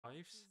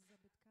archives,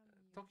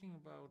 talking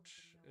about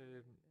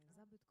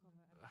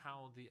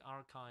how the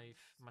archive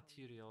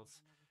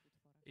materials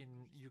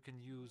you can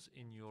use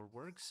in your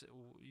works.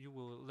 You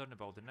will learn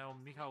about it. Now,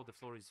 Michał, the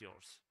floor is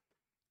yours.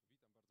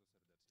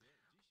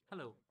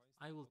 Hello,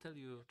 I will tell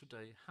you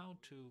today how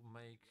to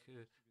make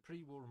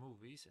pre-war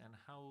movies and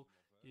how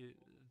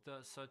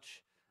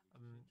such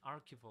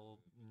archival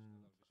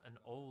and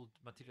old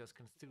materials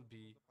can still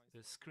be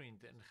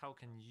screened, and how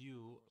can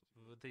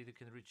they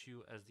can reach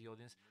you as the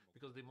audience,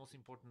 because the most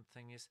important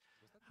thing is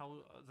how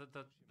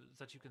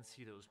that you can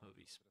see those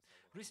movies.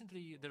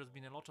 Recently there has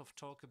been a lot of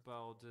talk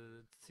about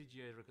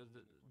CGI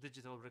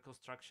digital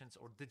reconstructions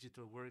or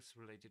digital works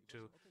related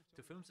to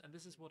films, and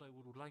this is what I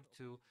would like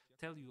to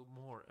tell you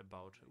more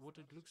about, what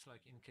it looks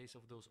like in case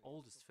of those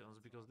oldest films,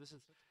 because this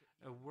is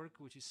a work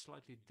which is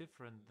slightly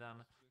different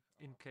than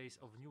in case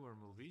of newer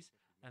movies,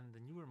 and the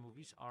newer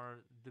movies are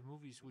the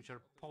movies which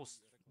are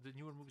the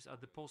newer movies are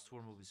the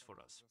post-war movies for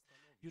us.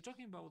 We're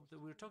talking about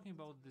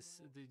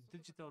the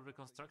digital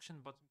reconstruction,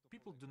 but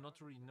people do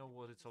not really know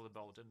what it's all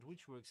about and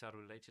which works are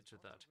related to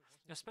that.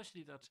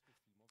 Especially that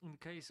in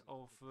case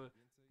of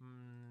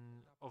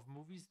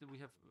movies, that we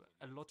have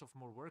a lot of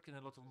more work and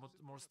a lot of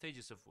more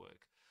stages of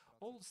work.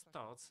 All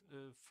starts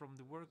from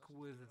the work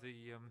with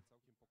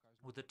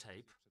the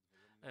tape.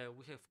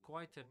 We have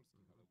quite a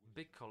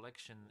big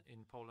collection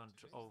in Poland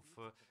of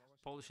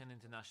Polish and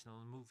international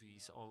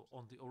movies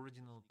on the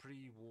original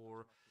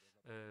pre-war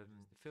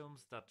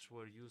films that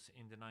were used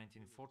in the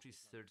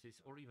 1940s,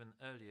 30s, or even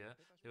earlier.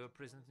 They were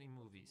present in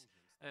movies.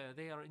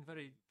 They are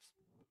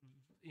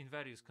in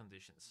various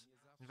conditions,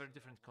 in very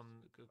different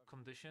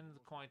conditions.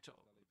 Quite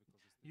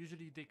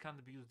usually they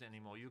can't be used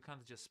anymore. You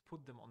can't just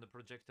put them on the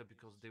projector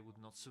because they would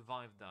not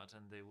survive that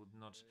and they would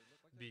not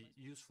be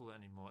useful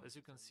anymore. As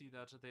you can see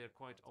that they are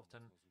quite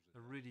often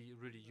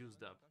really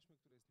used up.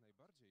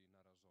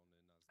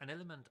 An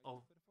element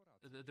of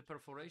the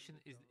perforation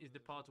is the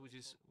part which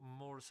is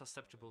more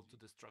susceptible to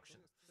destruction.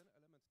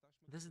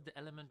 This is the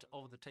element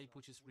of the tape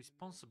which is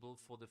responsible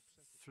for the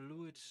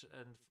fluid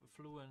and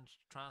fluent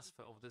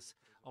transfer of this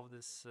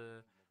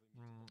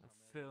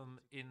film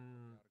in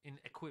the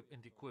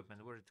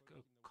equipment, where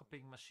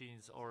copying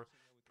machines or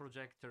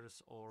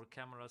projectors or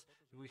cameras.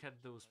 We had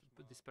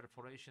this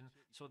perforation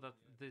so that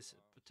this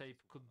tape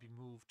could be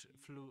moved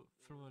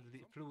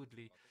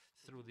fluidly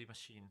through the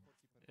machine.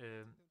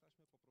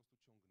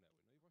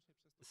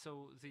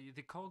 So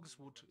the cogs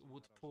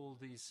would pull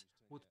these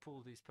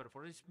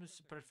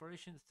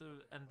perforations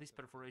through, and these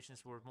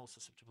perforations were most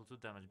susceptible to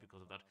damage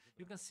because of that.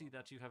 You can see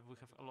that we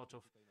have a lot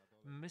of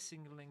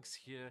missing links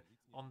here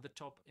on the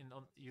top.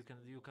 You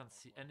can't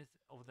see any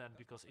of that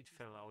because it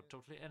fell out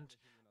totally, and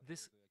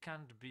this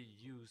can't be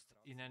used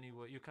in any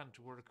way. You can't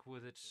work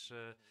with it.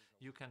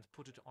 You can't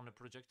put it on a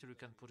projector. You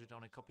can't put it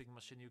on a copying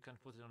machine. You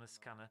can't put it on a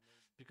scanner,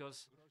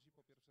 because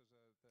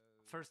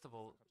first of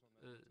all,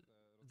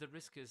 the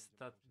risk is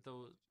that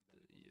though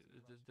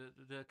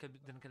there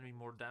can be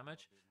more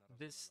damage,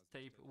 this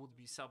tape would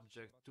be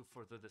subject to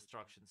further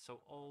destruction.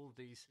 So all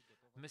these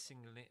missing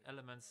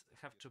elements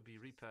have to be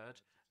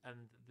repaired, and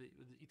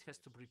it has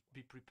to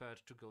be prepared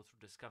to go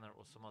through the scanner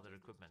or some other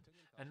equipment.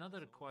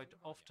 Another quite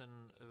often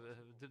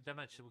the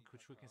damage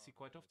which we can see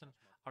quite often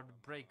are the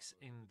breaks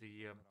in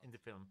the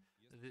film.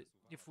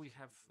 If we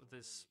have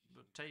this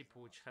tape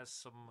which has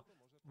some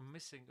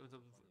missing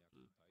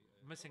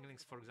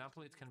links, for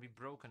example, it can be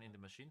broken in the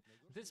machine.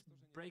 This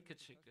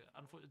breakage,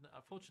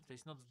 unfortunately,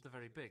 is not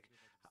very big.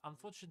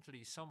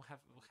 Unfortunately, some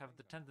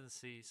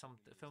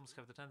films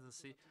have the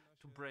tendency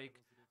to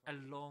break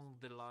along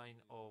the line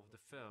of the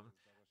film,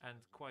 and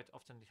quite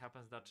often it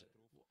happens that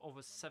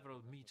over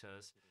several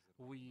meters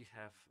we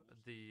have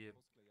the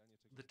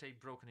tape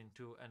broken in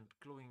two, and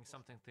gluing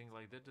something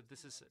like that.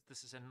 This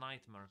is a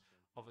nightmare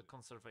of a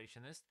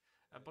conservationist,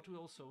 but we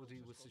also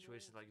deal with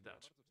situations like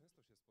that.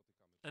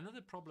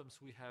 Another problems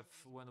we have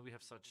when we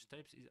have such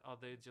tapes are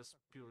they just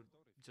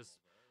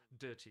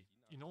dirty.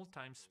 In old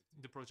times,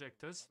 the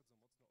projectors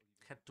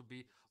had to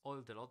be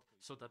oiled a lot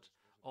so that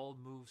all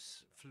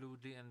moves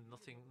fluidly and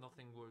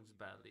nothing works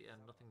badly and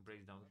nothing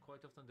breaks down.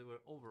 Quite often they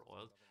were over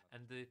oiled,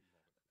 and the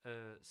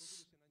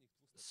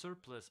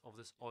surplus of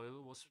this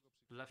oil was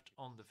left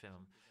on the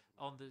film.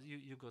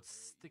 You got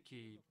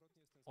sticky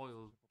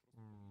oil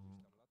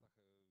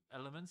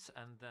elements,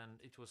 and then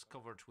it was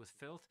covered with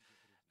filth.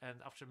 And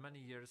after many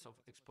years of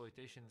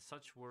exploitation,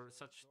 such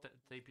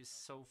tape is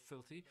so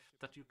filthy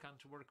that you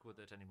can't work with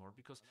it anymore,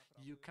 because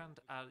you can't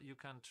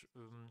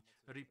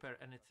repair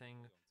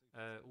anything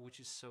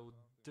which is so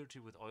dirty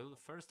with oil.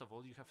 First of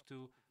all, you have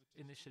to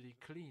initially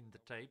clean the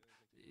tape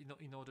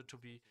in order to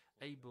be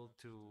able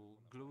to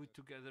glue it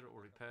together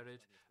or repair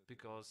it,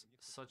 because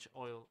such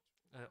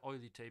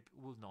oily tape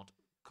will not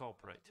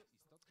cooperate.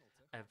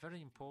 A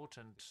very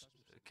important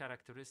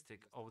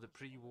characteristic of the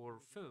pre-war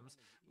films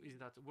is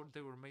that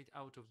they were made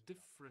out of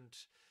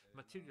different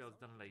materials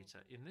than later.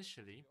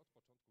 Initially,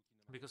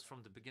 because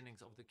from the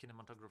beginnings of the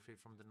cinematography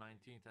from the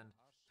 19th and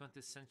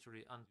 20th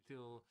century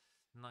until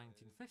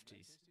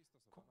 1950s,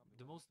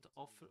 the most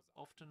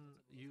often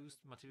used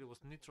material was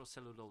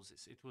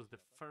nitrocelluloses. It was the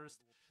first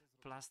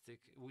plastic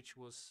which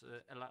was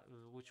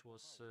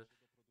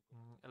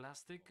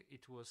elastic,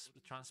 it was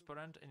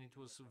transparent, and it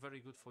was very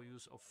good for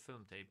use of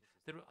film tape.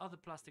 There were other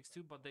plastics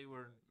too, but they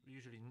were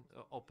usually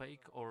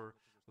opaque or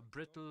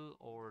brittle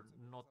or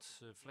not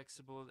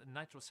flexible.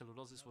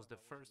 Nitrocelluloses was the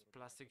first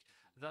plastic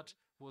that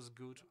was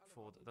good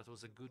that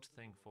was a good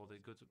thing for the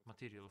good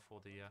material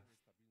for the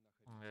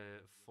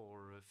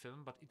for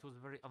film, but it was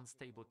very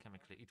unstable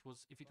chemically.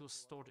 If it was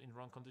stored in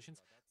wrong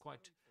conditions,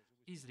 quite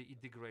easily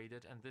it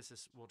degraded, and this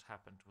is what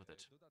happened with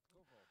it.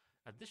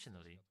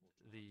 Additionally,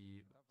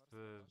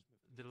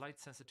 the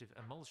light-sensitive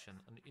emulsion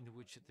in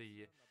which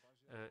the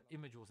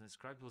image was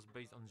inscribed was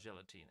based on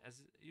gelatin.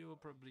 As you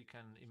probably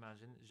can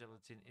imagine,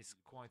 gelatin is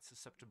quite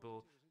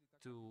susceptible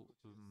to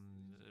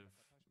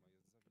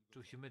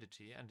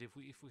humidity, and if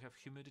we have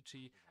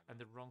humidity and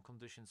the wrong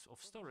conditions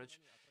of storage,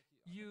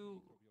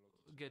 you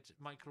get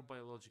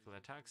microbiological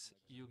attacks.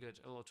 You get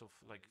a lot of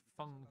like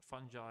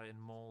fungi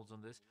and molds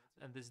on this,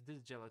 and this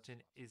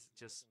gelatin is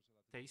just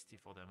tasty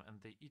for them,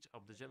 and they eat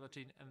up the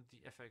gelatin, and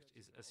the effect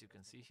is, as you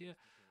can see here,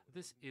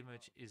 this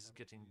image is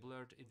getting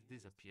blurred, it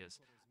disappears.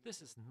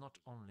 This is not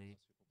only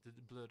the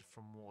blood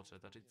from water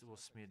that it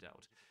was smeared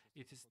out,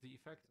 it is the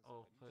effect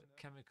of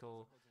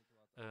chemical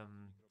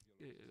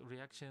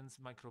reactions,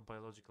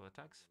 microbiological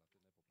attacks,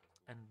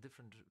 and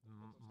different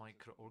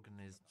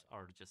microorganisms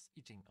are just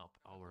eating up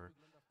our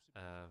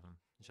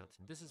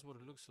gelatin. This is what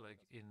it looks like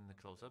in the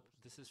close-up.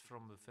 This is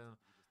from the film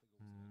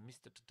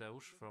Mr.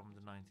 Tadeusz from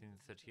the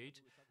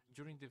 1938.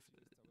 During the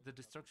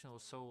destruction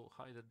was so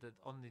high that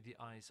only the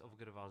eyes of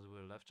Gervazy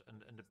were left,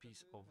 and a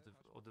piece of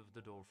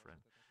the door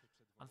frame.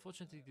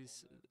 Unfortunately,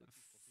 this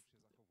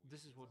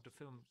is what the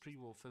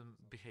pre-war film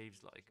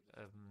behaves like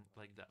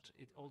that.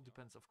 It all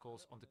depends, of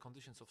course, on the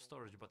conditions of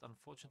storage, but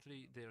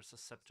unfortunately they are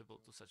susceptible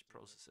to such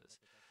processes.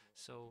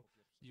 So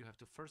you have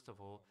to first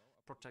of all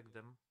protect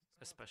them,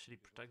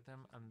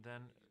 and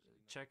then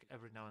check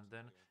every now and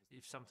then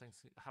if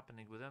something's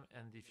happening with them,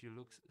 and if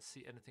you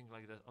see anything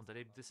like that on the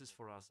tape, this is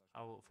for us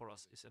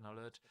is an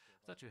alert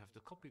that you have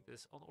to copy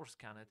this or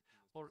scan it,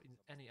 or in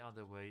any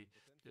other way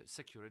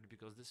secure it,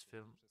 because this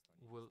film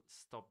will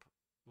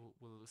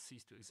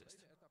cease to exist.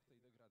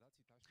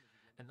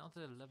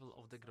 Another level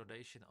of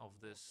degradation of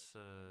this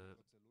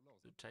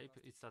tape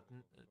is that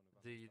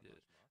the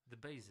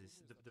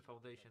basis, the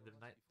foundation, the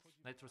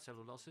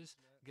nitrocelluloses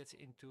gets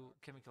into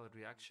chemical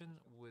reaction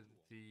with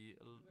the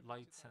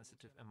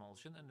light-sensitive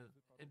emulsion, and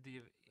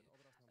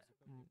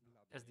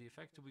as the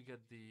effect we get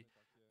the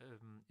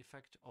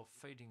effect of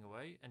fading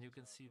away, and you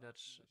can see that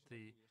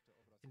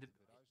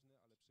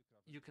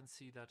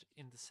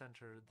in the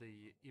center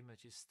the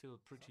image is still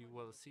pretty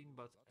well seen,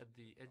 but at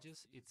the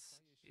edges it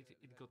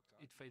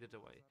faded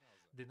away.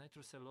 The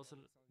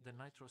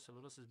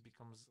nitrocellulose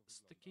becomes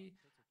sticky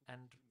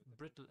and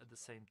brittle at the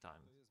same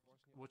time.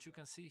 What you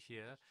can see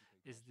here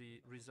is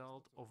the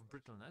result of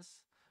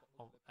brittleness,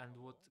 and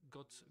what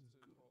got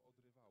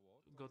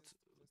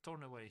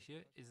torn away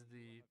here is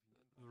the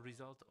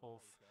result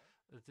of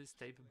this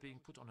tape being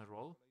put on a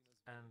roll,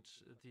 and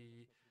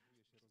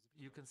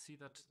you can see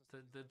that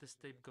this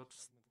tape got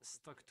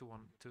stuck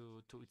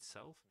to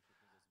itself.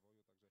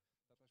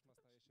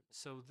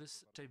 So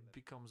this tape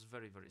becomes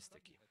very, very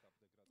sticky.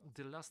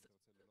 The last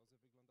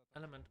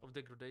element of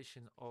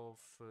degradation of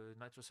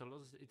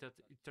nitrocellulose is that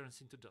it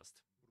turns into dust.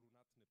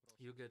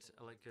 You get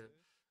like a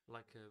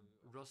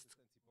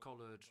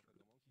rust-colored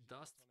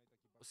dust,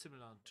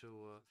 similar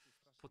to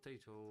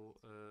potato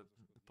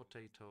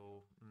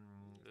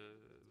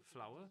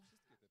flour,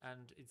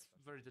 and it's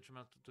very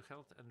detrimental to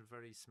health and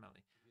very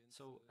smelly.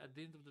 So at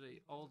the end of the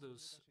day, all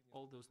those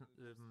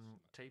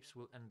tapes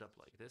will end up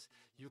like this.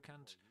 You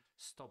can't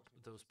stop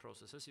those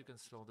processes. You can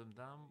slow them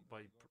down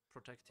by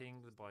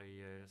protecting, by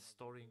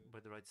storing, by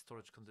the right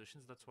storage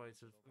conditions. That's why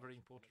it's very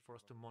important for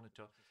us to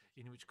monitor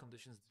in which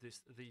conditions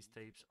these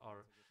tapes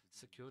are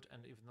secured,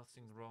 and if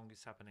nothing wrong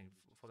is happening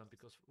for them,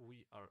 because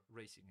we are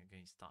racing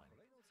against time.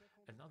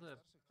 Another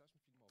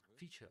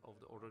feature or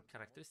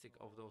characteristic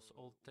of those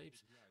old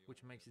tapes,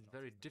 which makes it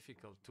very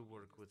difficult to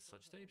work with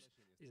such tapes,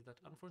 is that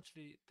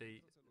unfortunately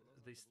they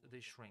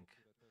shrink.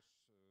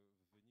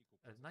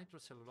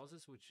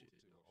 Nitrocellulose, which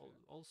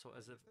also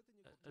as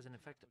an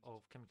effect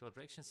of chemical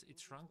reactions, it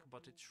shrunk,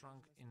 but it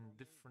shrunk in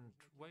different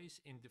ways,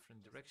 in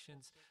different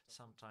directions,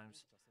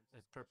 sometimes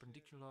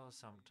perpendicular,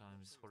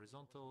 sometimes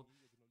horizontal,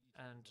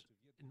 and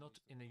not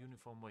in a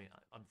uniform way.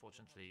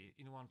 Unfortunately,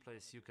 in one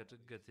place you get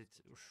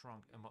it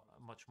shrunk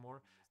much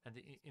more, and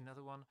in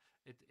another one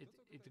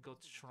it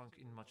got shrunk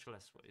in much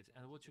less ways.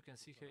 And what you can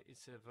see here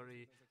is a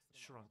very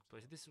shrunk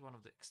place. This is one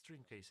of the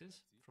extreme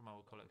cases from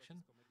our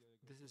collection.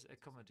 This is a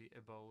comedy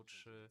about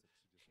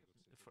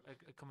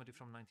a comedy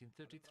from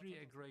 1933,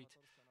 a great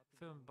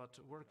film, but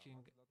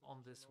working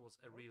on this was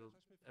a real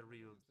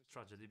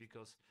tragedy,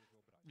 because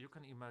you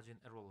can imagine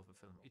a roll of a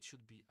film. It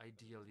should be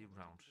ideally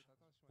round.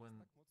 When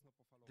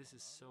this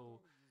is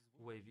so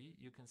wavy,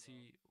 you can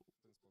see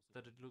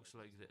that it looks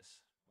like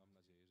this.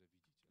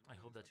 I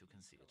hope that you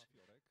can see it.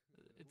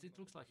 it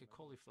looks like a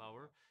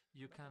cauliflower.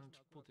 You can't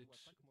put it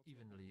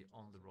evenly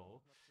on the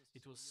roll.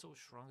 It was so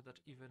shrunk that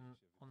even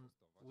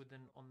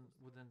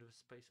within the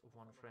space of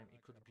one frame,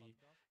 it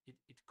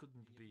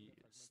couldn't be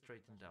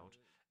straightened out.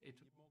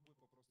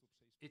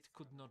 It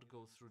could not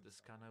go through the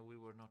scanner. We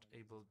were not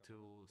able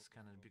to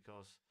scan it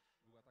because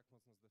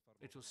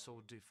it was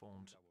so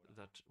deformed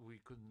that we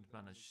couldn't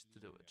manage to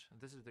do it.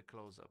 And this is the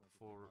close-up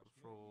for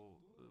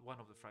one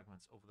of the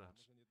fragments of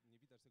that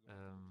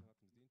um,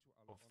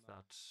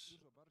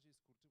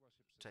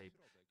 tape.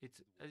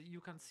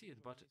 You can see it,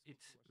 but it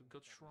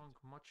got shrunk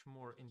much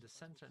more in the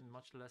center and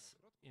much less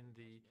in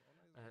the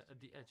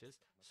at the edges.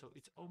 So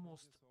it's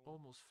almost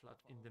flat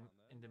in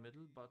the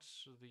middle, but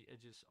the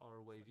edges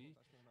are wavy,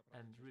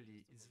 and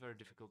really it's very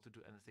difficult to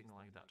do anything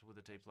like that with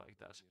a tape like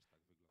that.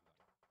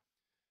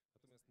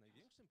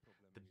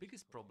 The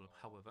biggest problem,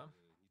 however,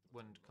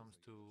 when it comes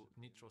to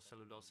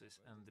nitrocellulose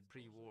and the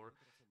pre-war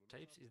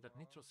tapes, is that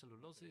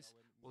nitrocellulose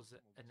was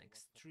an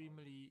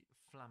extremely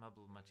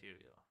flammable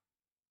material.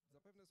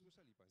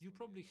 You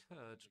probably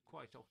heard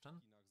quite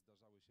often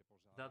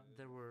that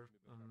there were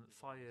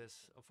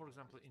fires, for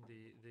example, in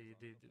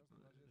the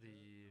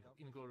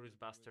Inglourious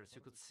Basterds.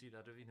 You could see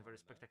that in a very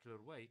spectacular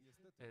way.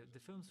 The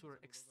films were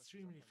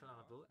extremely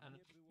flammable, and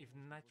if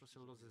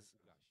nitrocellulose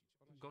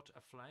got a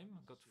flame,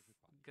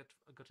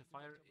 got a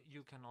fire,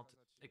 you cannot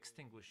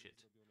extinguish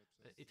it.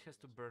 It has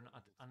to burn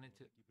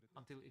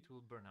until it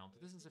will burn out.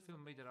 This is a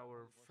film made by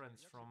our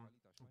friends from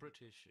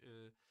British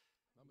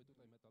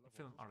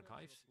film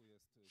archives.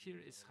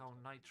 Here is how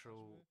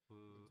nitro.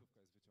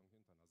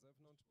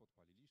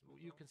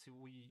 You can see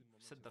we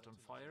set that on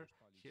fire.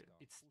 Here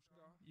it's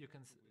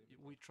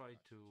we try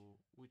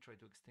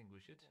to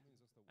extinguish it,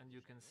 and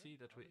you can see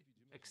that we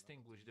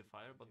extinguish the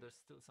fire, but there's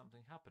still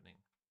something happening.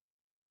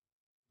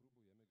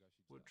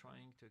 We're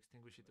trying to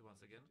extinguish it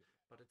once again,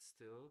 but it's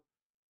still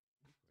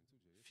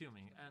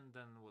fuming. And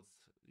then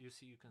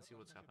you can see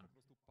what's happened.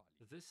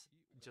 This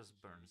just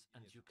burns,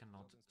 and you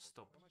cannot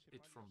stop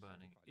it from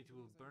burning. It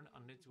will burn,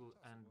 and it will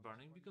end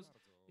burning because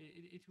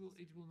it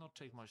will not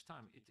take much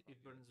time. It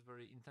burns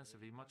very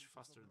intensively, much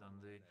faster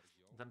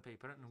than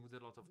paper, and with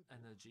a lot of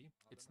energy.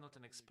 It's not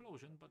an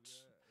explosion, but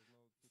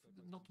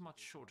not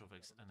much short of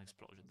an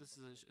explosion. This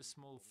is a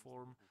small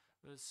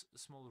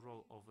small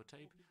roll of a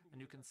tape,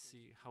 and you can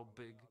see how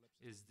big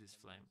is this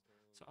flame.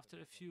 So after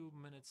a few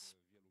minutes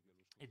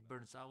it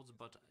burns out,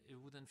 but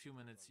within a few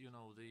minutes, you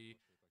know, the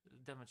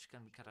damage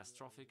can be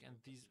catastrophic, and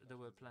there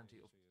were plenty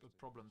of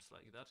problems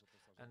like that.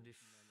 And if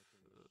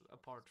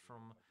apart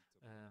from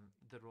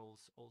the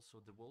rolls, also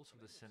the walls of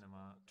the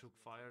cinema took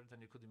fire,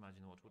 then you could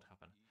imagine what would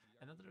happen.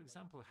 Another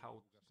example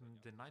how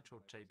the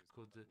nitro tape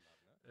could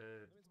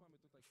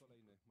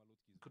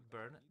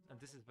burn,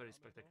 and this is very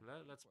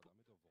spectacular.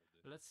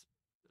 Let's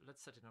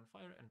set it on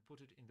fire and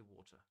put it in the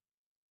water.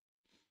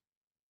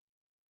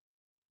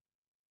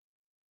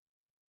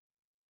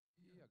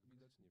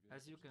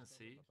 As you can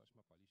see,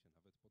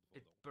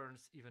 it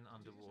burns even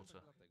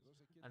underwater.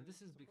 And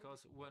this is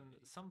because when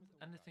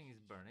anything is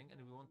burning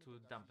and we want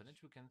to dampen it,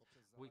 we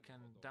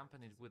can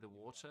dampen it with the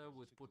water,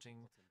 with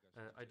putting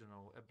I don't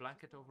know, a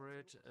blanket over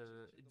it.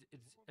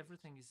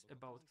 Everything is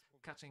about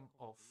cutting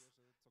off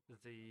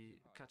the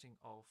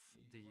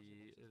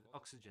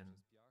oxygen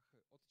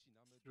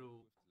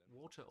through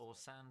water or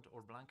sand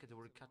or blanket.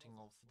 We're cutting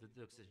off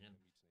the oxygen.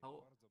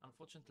 How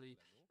unfortunately,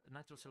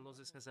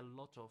 nitrocellulose has a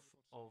lot of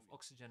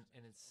oxygen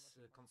in its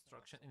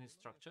construction, in its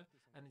structure,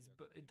 and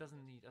it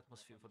doesn't need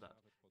atmosphere for that.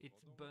 It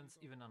burns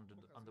even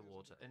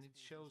underwater, and it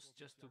shows,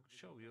 just to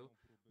show you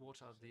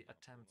what are the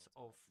attempts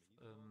of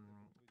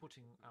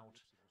putting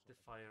out the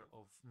fire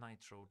of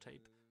nitro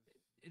tape.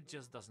 It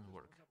just doesn't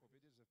work.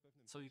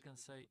 So you can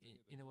say,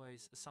 in a way,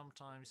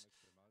 sometimes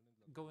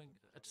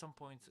at some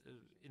point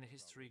in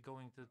history,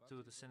 going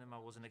to the cinema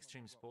was an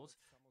extreme sport,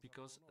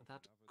 because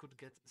that could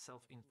get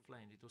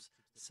self-inflamed. It was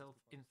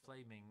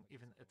self-inflaming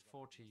even at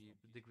 40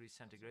 degrees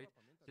centigrade.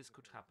 This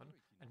could happen,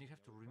 and you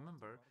have to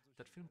remember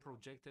that film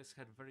projectors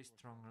had very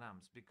strong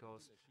lamps,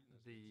 because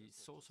the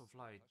source of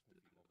light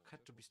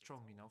had to be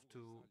strong enough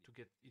to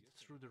get it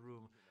through the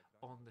room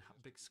on the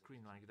big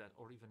screen like that,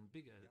 or even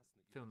bigger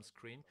film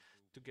screen,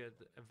 to get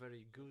a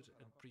very good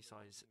and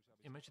precise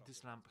image.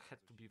 This lamp had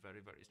to be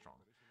very, very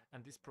strong,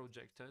 and these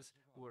projectors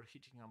were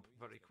heating up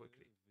very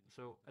quickly.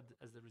 So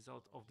as the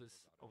result of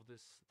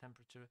this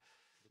temperature,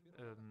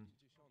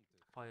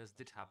 fires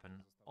did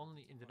happen.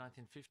 Only in the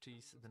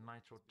 1950s the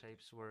nitro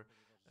tapes were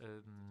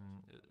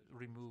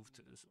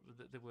removed.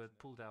 They were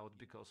pulled out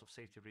because of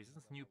safety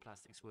reasons. New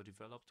plastics were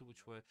developed,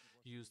 which were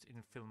used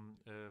in film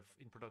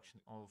in production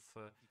of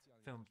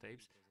film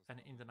tapes, and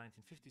in the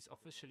 1950s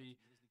officially,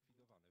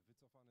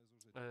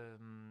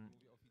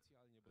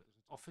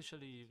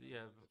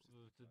 yeah,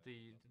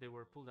 they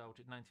were pulled out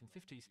in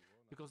 1950s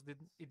because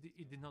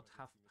it did not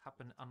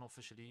happen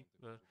unofficially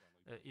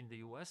in the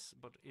US,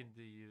 but in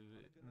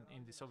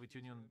the Soviet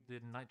Union the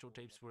nitro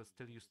tapes were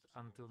still used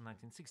until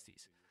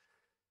 1960s.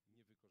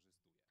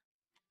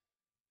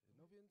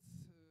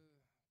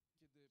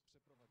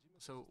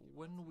 So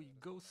when we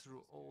go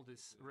through all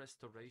this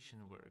restoration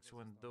works,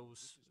 when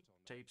those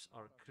tapes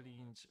are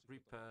cleaned,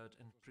 repaired,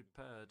 and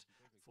prepared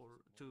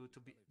to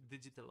be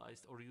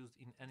digitalized or used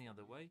in any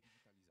other way,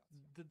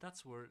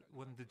 that's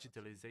when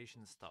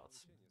digitalization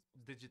starts.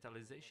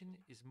 Digitalization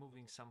is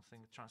moving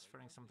something,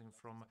 transferring something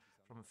from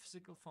a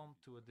physical form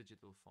to a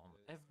digital form.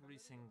 Every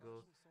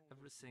single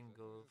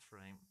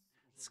frame.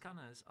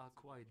 Scanners are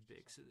quite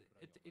big. So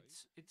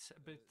it's a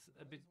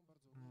bit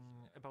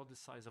about the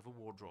size of a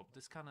wardrobe.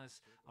 The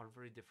scanners are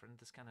very different.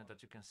 The scanner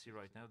that you can see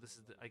right now,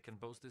 I can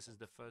boast this is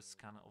the first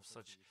scanner of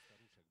such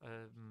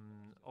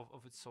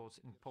of its sort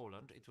in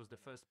Poland. It was the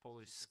first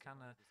Polish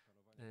scanner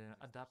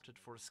adapted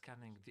for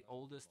scanning the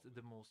oldest,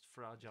 the most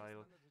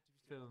fragile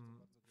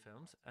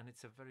films, and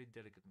it's a very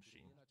delicate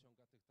machine.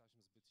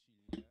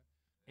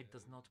 It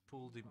does not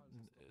pull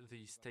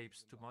these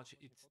tapes too much.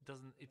 It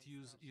doesn't. It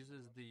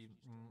uses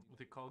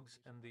the cogs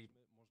and the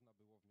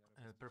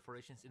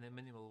perforations in a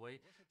minimal way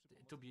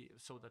to be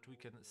so that we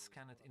can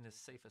scan it in the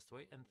safest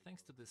way. And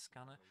thanks to this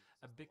scanner,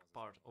 a big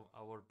part of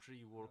our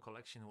pre-war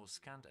collection was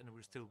scanned, and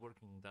we're still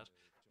working on that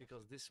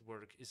because this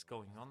work is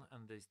going on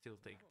and they still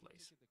take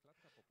place.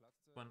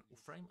 When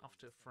frame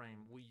after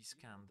frame we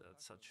scan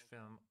such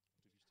film,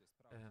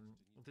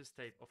 this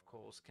tape of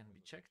course can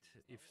be checked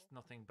if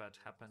nothing bad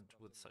happened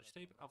with such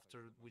tape.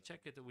 After we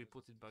check it, we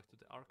put it back to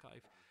the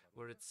archive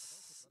where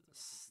it's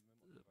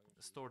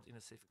stored in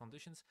a safe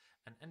conditions,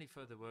 and any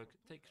further work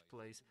takes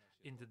place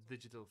in the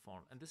digital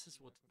form. And this is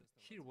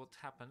what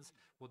happens,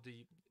 what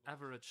the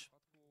average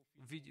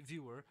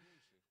viewer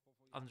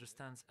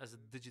understands as a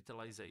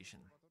digitalization.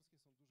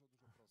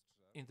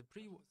 In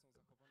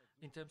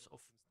terms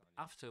of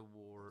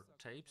after-war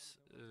tapes,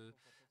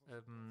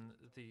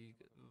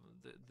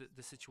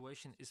 the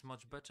situation is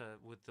much better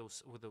with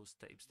those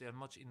tapes. They are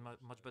in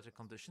much better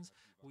conditions.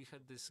 We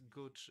had this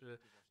good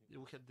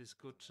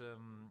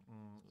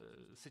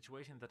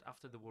situation that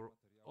after the war,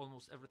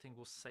 almost everything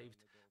was saved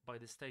by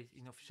the state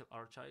in official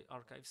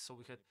archives. So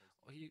we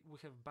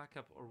have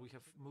backup, or we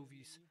have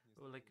movies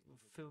like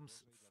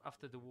films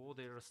after the war.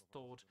 They are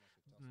stored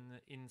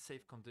in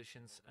safe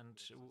conditions, and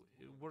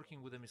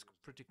working with them is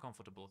pretty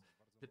comfortable.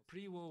 The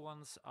pre-war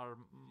ones are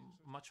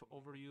much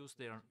overused.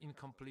 They are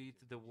incomplete.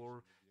 The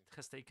war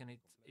has taken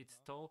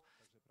its toll.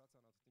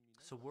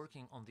 So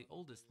working on the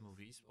oldest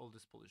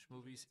Polish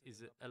movies,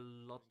 is a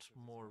lot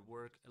more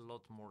work, a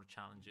lot more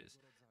challenges,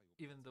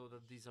 even though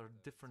that these are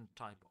different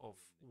type of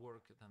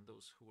work than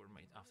those who were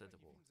made after the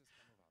war.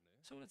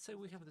 So let's say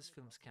we have this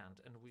film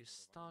scanned, and we're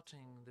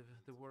starting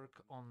the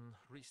work on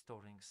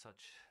restoring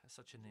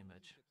such an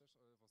image.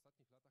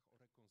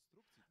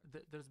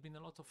 There's been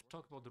a lot of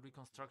talk about the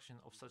reconstruction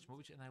of such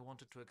movies, and I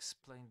wanted to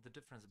explain the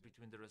difference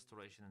between the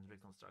restoration and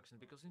reconstruction,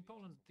 because in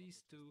Poland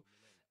these two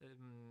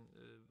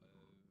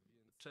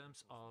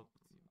terms are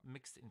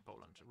mixed in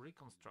Poland.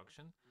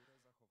 Reconstruction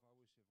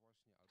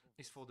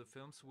is for the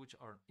films which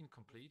are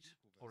incomplete,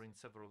 or in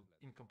several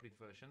incomplete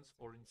versions,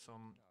 or in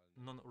some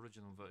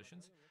non-original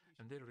versions,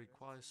 and they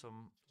require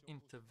some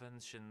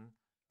intervention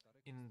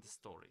in the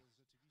story.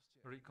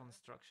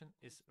 Reconstruction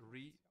is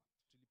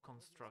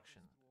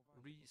reconstruction,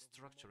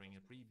 restructuring,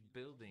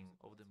 rebuilding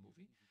of the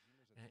movie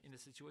in a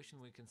situation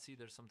where you can see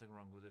there's something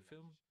wrong with the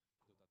film,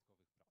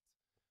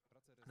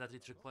 that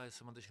it requires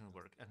some additional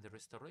work. And the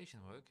restoration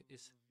work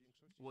is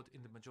what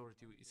in the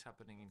majority is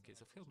happening in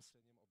case of films.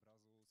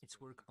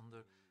 It's work on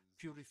the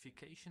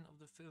purification of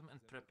the film and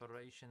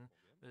preparation,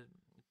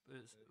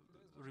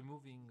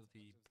 removing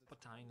the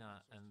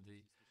patina and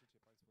the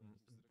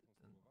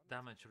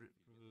damage.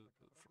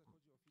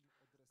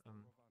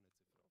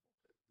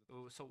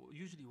 So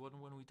usually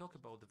when we talk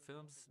about the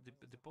films,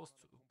 the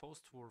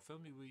post-war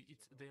film,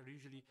 they are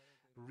usually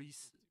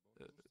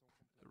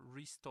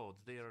restored.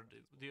 They are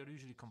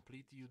usually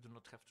complete. You do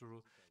not have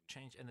to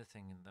change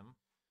anything in them.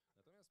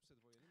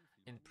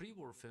 In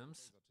pre-war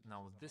films,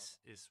 now this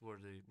is where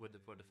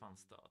the fun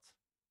starts.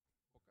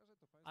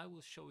 I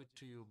will show it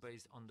to you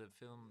based on the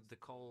film The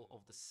Call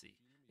of the Sea.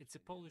 It's a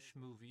Polish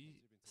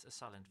movie, a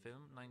silent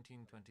film,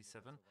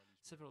 1927.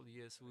 Several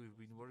years we've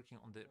been working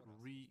on the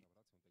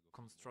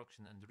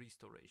reconstruction and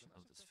restoration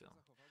of this film.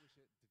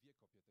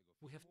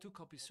 We have 2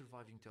 copies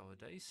surviving to our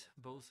days.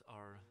 Both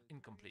are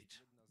incomplete.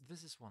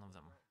 This is one of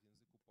them,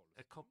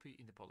 a copy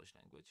in the Polish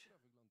language,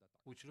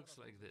 which looks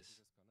like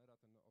this.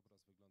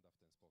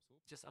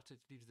 Just after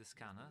it leaves the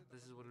scanner,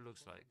 this is what it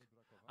looks like.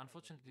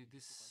 Unfortunately,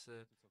 this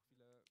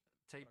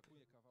tape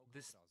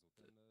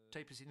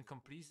is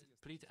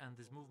incomplete, and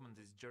this movement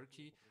is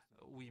jerky.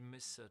 We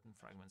miss certain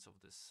fragments of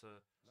this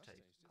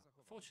tape.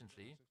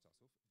 Fortunately,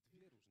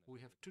 we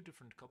have 2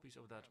 different copies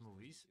of that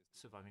movies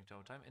surviving to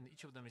our time, and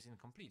each of them is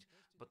incomplete,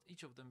 but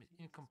each of them is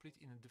incomplete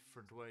in a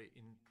different way,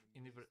 in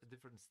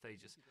different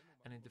stages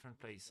and in different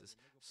places.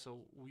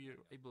 So we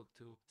are able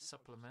to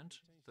supplement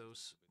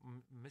those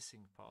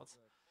missing parts,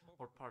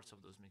 or parts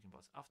of those missing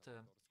parts.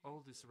 After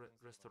all this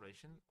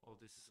restoration, all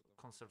this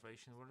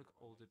conservation work,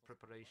 all the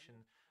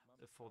preparation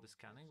for the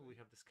scanning, we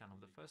have the scan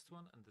of the first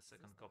one and the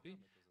second copy.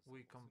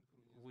 We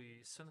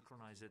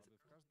synchronize it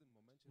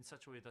in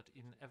such a way that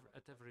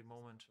at every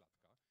moment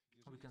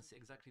we can see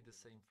exactly the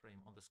same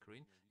frame on the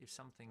screen. If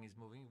something is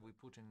moving, we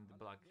put in the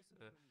black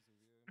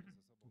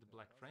the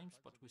black frames,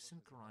 but we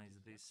synchronize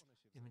these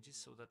images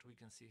so that we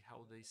can see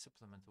how they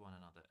supplement one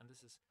another, and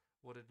this is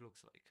what it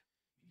looks like.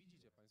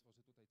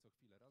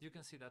 You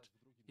can see that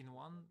in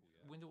one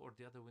window or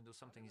the other window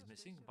something is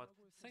missing, but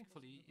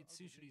thankfully it's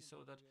usually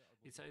so that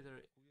it's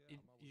either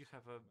you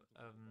have a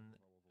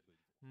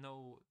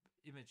no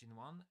image in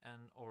one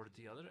and or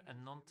the other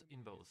and not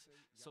in both.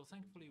 So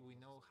thankfully we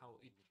know how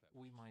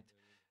we might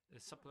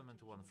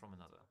supplement one from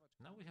another.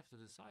 Now we have to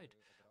decide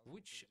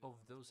which of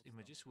those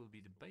images will be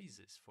the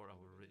basis for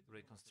our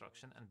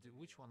reconstruction and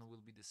which one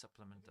will be the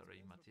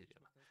supplementary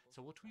material.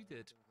 So what we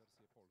did,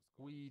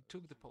 we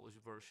took the Polish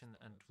version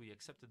and we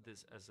accepted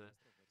this as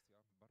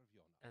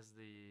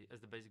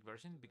the basic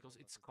version because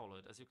it's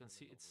colored. As you can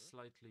see, it's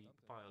slightly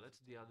violet.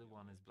 The other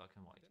one is black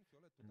and white.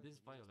 And this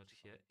violet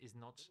here is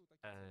not.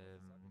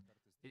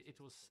 It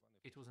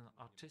was an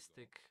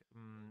artistic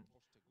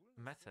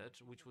method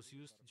which was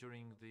used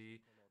during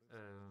the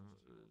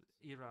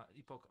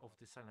epoch of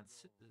the silent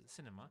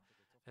cinema.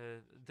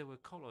 There were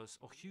colors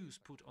or hues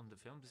put on the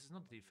film. This is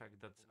not the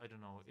effect that, I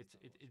don't know,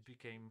 it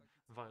became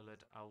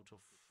violet out of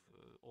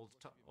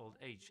old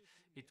age.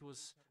 It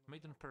was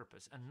made on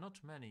purpose, and not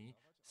many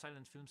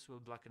silent films were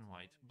black and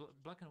white.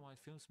 Black and white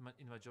films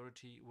in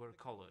majority were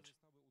colored,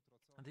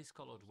 and these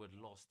colors were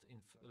lost in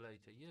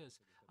later years.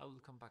 I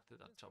will come back to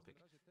that topic.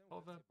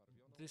 However,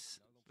 this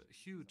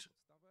huge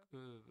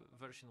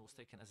version was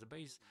taken as a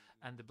base,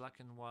 and the black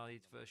and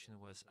white version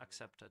was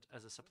accepted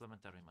as a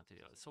supplementary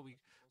material. So we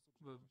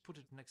put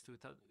it next to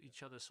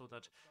each other so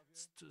that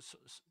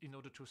in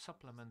order to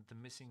supplement the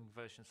missing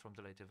versions from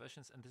the later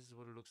versions, and this is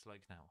what it looks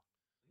like now.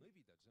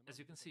 As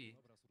you can see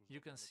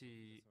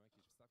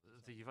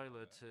the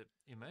violet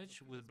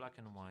image with black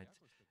and white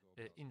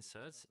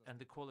inserts, and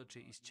the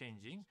quality is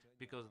changing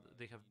because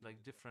they have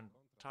like different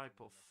type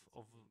of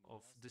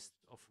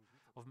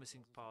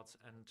missing parts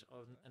and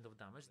of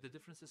damage. The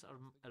differences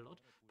are a lot,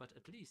 but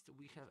at least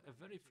we have a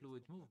very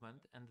fluid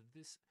movement, and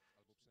this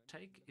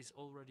take is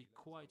already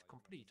quite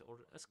complete, or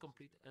as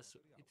complete as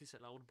it is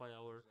allowed by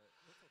our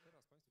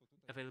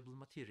available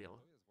material.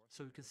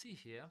 So you can see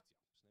here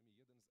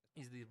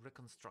is the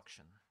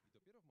reconstruction.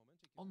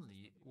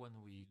 Only when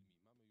we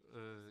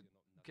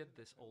get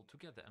this all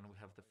together and we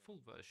have the full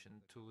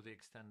version to the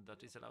extent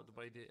that is allowed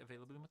by the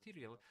available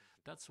material,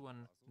 that's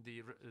when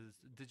the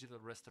digital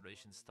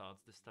restoration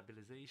starts, the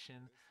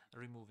stabilization,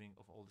 removing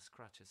of all the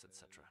scratches,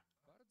 etc.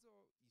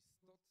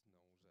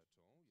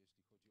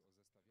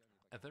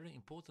 A very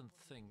important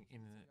thing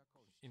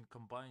in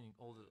combining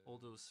all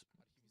those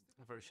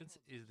versions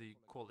is the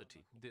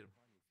quality.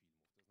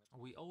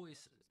 We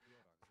always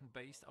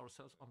based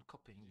ourselves on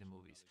copying the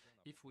movies.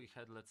 If we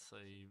had, let's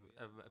say,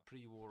 a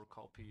pre-war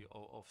copy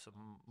of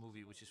some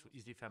movie which is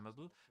easily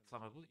flammable,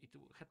 it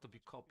had to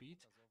be copied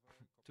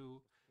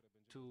to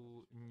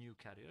new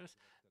carriers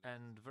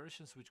and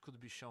versions which could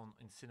be shown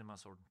in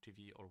cinemas or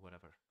TV or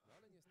whatever.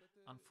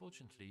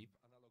 Unfortunately,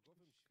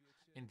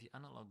 in the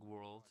analog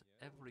world,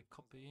 every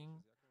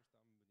copying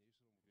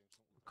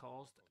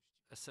caused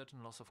a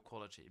certain loss of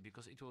quality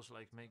because it was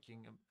like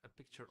making a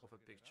picture of a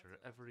picture.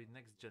 Every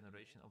next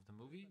generation of the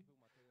movie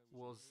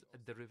was a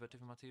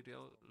derivative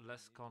material,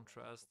 less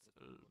contrast,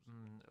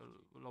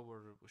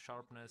 lower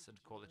sharpness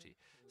and quality.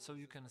 So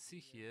you can see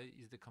here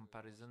is the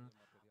comparison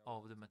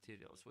of the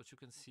materials. What you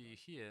can see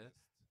here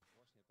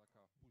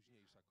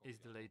is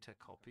the later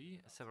copy,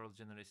 several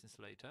generations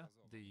later,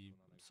 the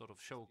sort of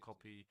show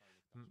copy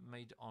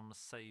made on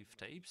save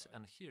tapes,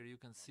 and here you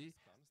can see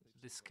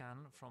the scan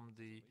from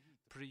the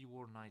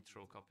pre-war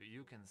Nitro copy.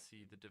 You can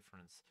see the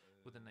difference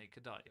with the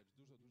naked eye.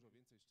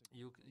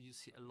 You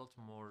see a lot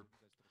more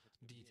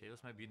details,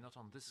 maybe not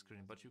on this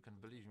screen, but you can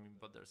believe me,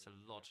 but there's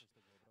a lot.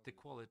 The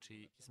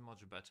quality is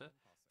much better.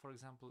 For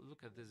example,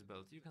 look at this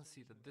belt. You can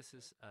see that this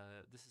is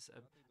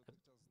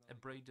a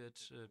braided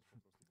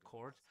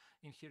cord.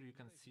 In here you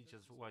can see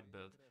just white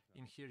belt.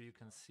 In here you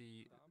can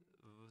see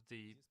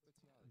the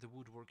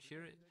woodwork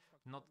here,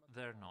 not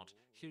there, not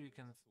here. You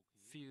can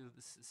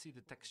see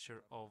the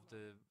texture of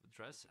the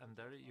dress, and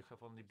there you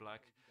have only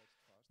black.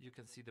 You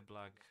can see the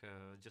black,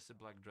 just a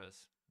black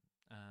dress.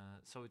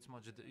 So it's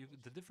much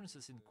the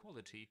differences in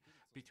quality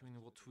between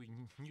what we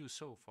knew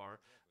so far,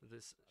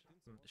 this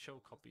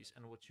show copies,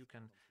 and what you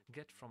can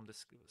get from the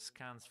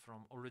scans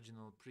from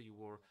original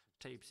pre-war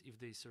tapes if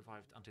they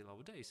survived until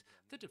our days.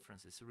 The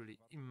difference is really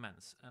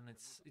immense, and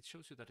it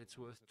shows you that it's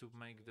worth to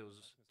make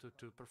those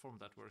to perform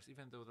that works,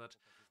 even though that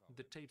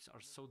the tapes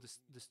are so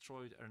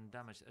destroyed and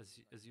damaged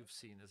as you've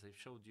seen, as I've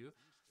showed you.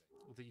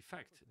 The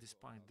effect,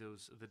 despite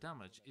the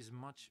damage, is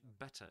much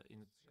better.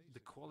 In the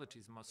quality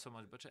is so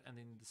much better, and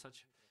in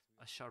such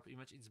a sharp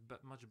image, it's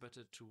much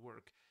better to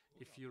work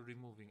if you're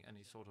removing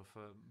any sort of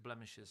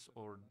blemishes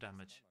or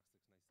damage.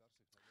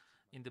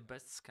 In the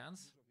best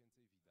scans,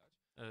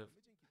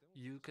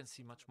 you can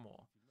see much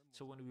more.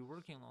 So when we're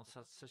working on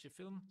such a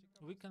film,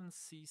 we can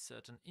see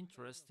certain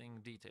interesting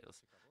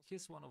details.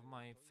 Here's one of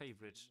my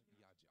favorite.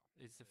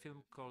 It's a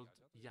film called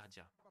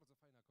Jadzia.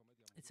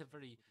 It's a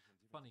very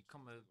funny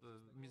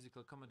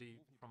musical comedy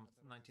from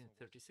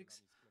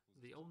 1936.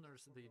 The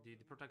owners, the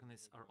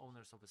protagonists are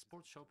owners of a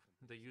sports shop.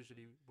 They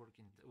usually work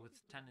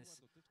with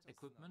tennis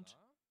equipment.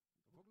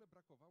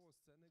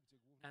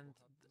 And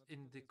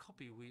in the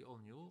copy we all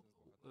knew,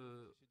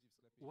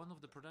 one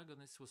of the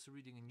protagonists was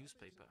reading a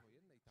newspaper.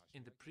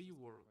 In the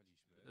pre-war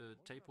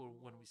tape, or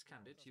when we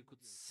scanned it, you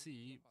could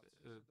see,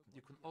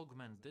 you can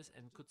augment this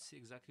and could see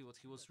exactly what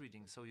he was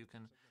reading. So you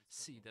can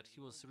see that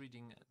he was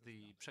reading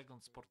the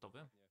Przegląd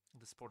Sportowy,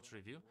 the sports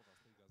review.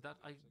 That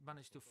I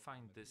managed to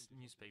find this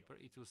newspaper.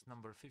 It was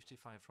number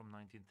 55 from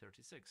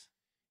 1936.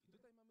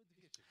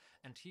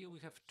 And here we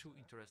have two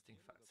interesting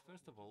facts.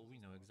 First of all, we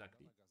know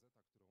exactly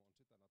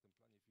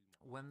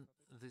when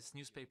this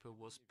newspaper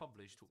was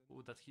published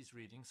that he's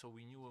reading, so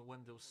we knew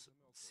when those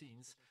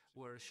scenes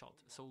were shot,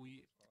 so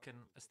we can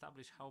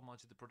establish how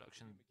much the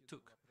production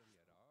took.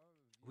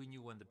 We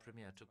knew when the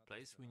premiere took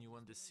place, we knew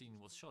when the scene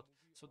was shot,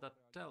 so that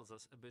tells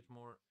us a bit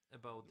more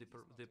about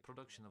the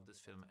production of this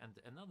film. And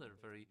another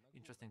very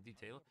interesting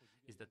detail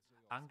is that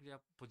Anglia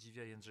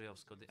podziwia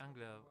Jędrzejowska. The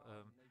Anglia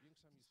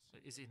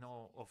is in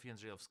awe of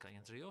Jędrzejowska.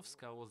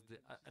 Jędrzejowska was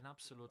an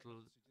absolute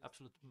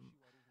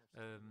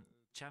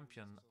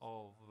champion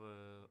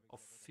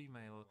of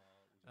female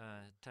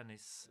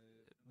tennis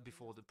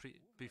before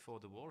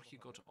the war. He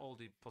got all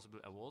the possible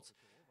awards,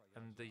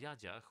 and the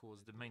Jadzia, who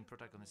was the main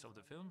protagonist of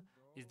the film,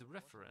 is the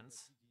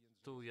reference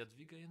to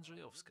Jadwiga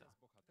Jędrzejowska.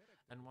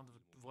 And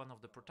one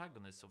of the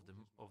protagonists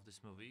of this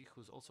movie,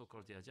 who's also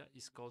called Jadzia,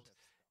 is called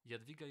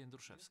Jadwiga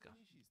Jędruszewska,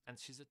 and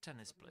she's a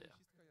tennis player.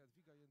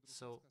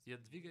 So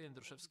Jadwiga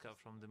Jędruszewska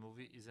from the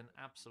movie is an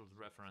absolute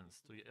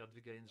reference to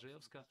Jadwiga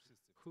Jędrzejowska,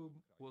 who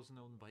was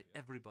known by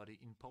everybody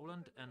in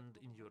Poland and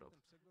in Europe.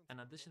 And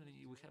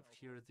additionally, we have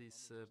here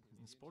this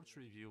sports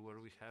review where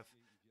we have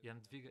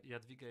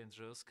Jadwiga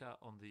Jędrzejowska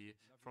on the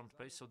front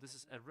page. So this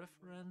is a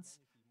reference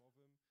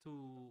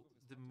to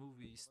the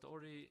movie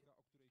story,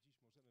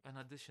 an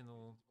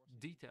additional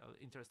detail,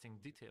 interesting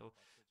detail,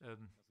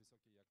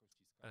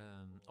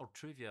 or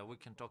trivia we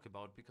can talk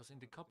about, because in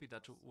the copy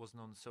that was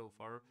known so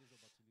far,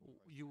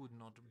 you would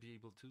not be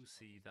able to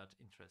see that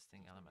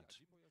interesting element.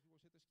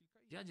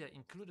 Jadzia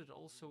included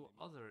also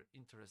other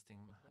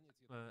interesting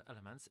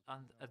elements,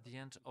 and at the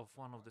end of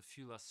one of the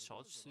few last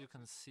shots, you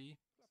can see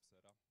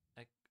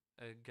a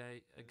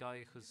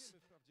guy who's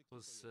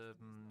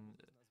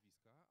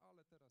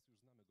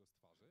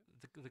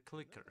the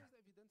clicker.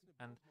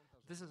 And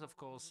this is, of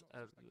course,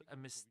 a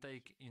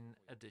mistake in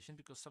addition,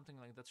 because something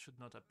like that should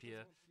not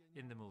appear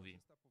in the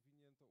movie.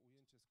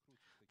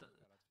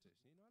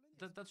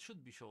 That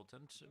should be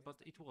shortened, but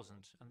it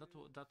wasn't, and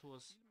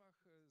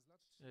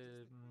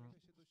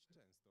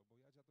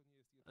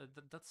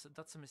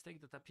that's a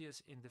mistake that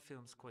appears in the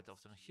films quite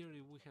often.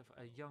 Here we have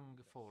a young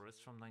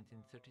Forrest from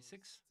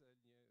 1936.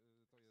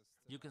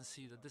 You can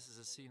see that this is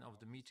a scene of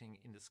the meeting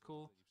in the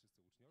school.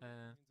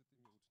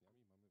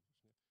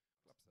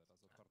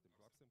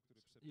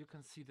 You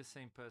can see the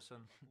same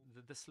person,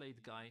 the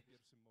slate guy,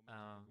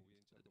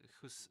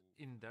 who's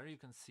in there. You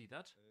can see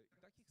that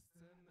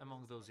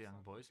among those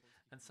young boys,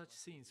 and such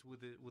scenes with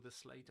the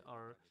slate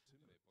are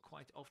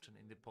quite often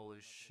in the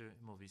Polish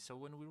movies. So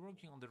when we're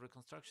working on the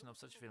reconstruction of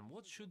such film,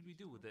 what should we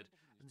do with it,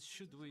 and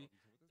should we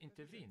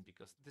intervene?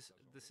 Because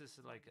this is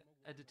like an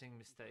editing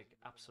mistake,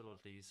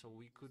 absolutely. So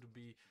we could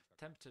be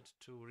tempted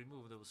to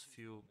remove those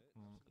few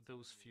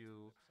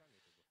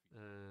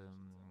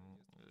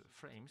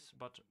frames,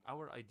 but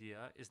our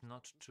idea is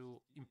not to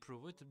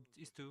improve it,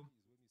 is to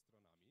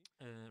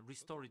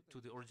restore it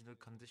to the original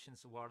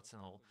conditions, warts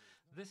and all.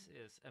 This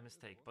is a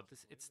mistake, but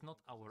it's not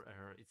our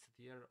error, it's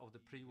the error of the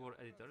pre-war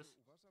editors.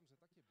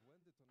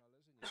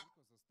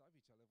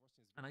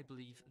 And I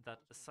believe that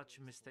such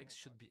mistakes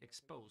should be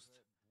exposed,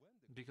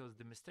 because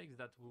the mistakes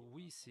that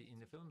we see in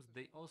the films,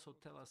 they also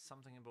tell us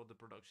something about the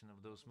production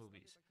of those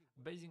movies.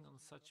 Basing on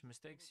such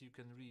mistakes, you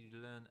can really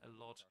learn a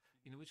lot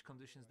in which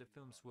conditions the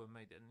films were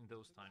made in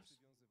those times.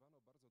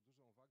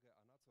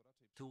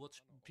 To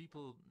what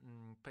people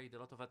paid a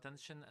lot of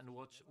attention and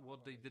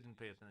what they didn't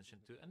pay attention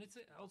to. And it's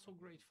also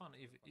great fun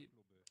if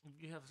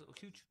you have a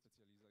huge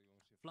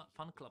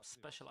fan clubs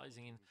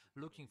specializing in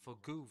looking for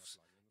goofs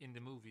in the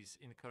movies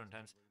in current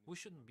times. We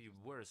shouldn't be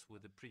worse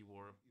with the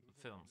pre-war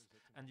films,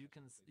 and you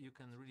can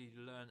really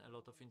learn a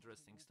lot of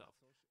interesting stuff.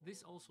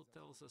 This also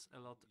tells us a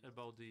lot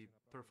about the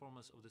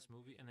performance of this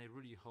movie, and I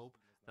really hope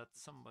that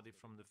somebody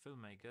from the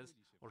filmmakers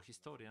or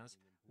historians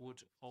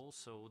would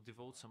also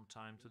devote some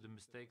time to the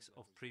mistakes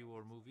of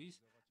pre-war movies,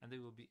 and they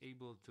will be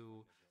able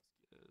to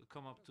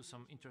come up to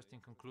some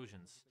interesting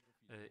conclusions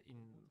in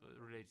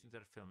relating to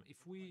their film.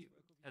 If we,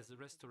 as the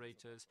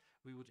restaurators,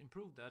 we would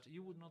improve that,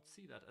 you would not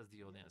see that as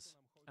the audience,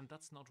 and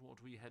that's not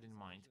what we had in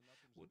mind.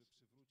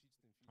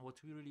 What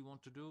we really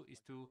want to do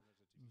is to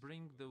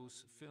bring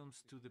those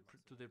films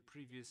to their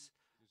previous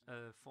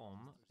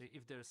form.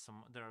 If there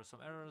are some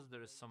errors,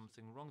 there is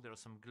something wrong, there are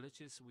some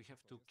glitches, we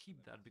have to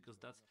keep that, because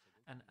that's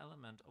an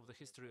element of the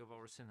history of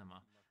our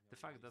cinema. The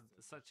fact that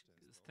such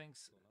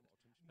things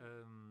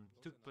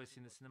took place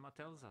in the cinema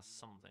tells us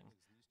something.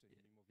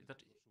 That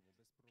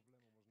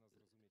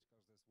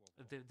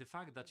the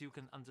fact that you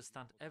can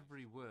understand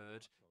every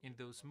word in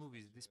those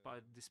movies,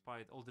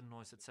 despite all the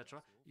noise,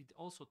 etc., it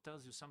also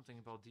tells you something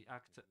about the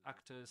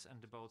actors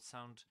and about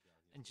sound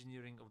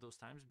engineering of those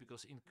times,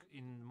 because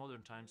in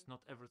modern times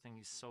not everything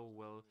is so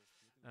well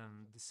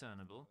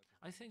discernible.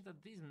 I think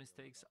that these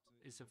mistakes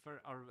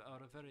are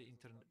a very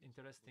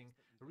interesting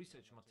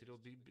research material,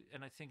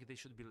 and I think they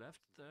should be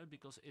left there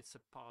because it's a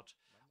part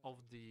of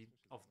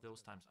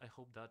those times. I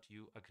hope that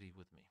you agree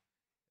with me.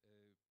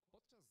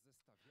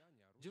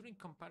 During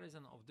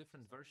comparison of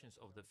different versions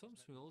of the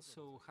films, we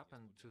also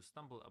happen to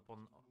stumble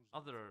upon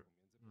other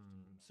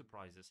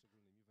surprises.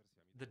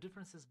 The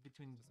differences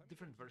between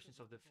different versions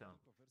of the film.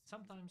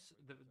 Sometimes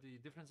the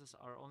differences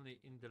are only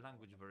in the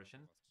language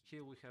version.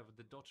 Here we have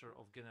The Daughter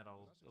of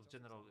General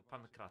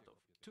Pankratov.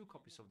 Two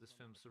copies of this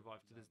film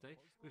survive to this day.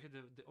 We had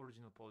the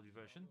original Polish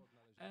version,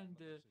 and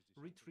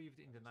retrieved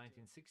in the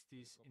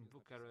 1960s in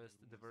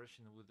Bucharest the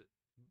version with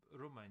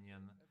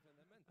Romanian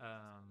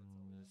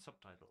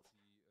subtitles.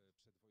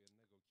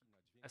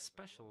 A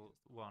special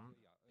one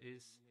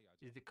is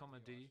the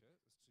comedy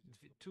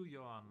Two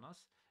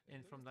Joannas,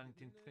 and from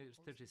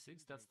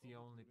 1936. That's the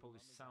only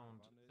Polish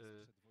sound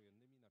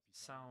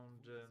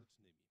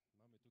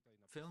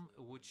film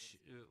which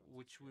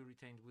we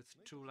retained with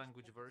two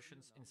language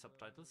versions in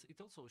subtitles.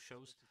 It also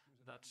shows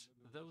that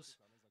those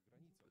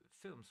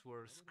films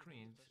were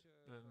screened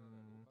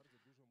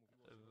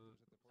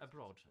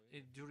abroad.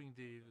 During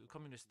the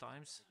communist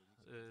times,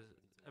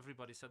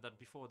 everybody said that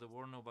before the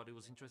war nobody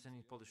was interested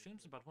in Polish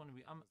films, but when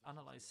we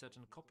analyze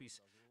certain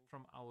copies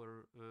from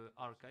our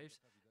archives,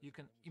 you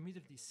can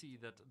immediately see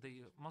that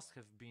they must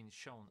have been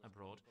shown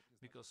abroad,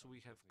 because we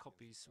have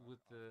copies with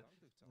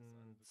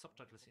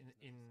subtitles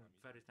in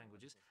various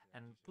languages,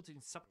 and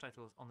putting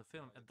subtitles on the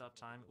film at that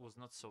time was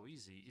not so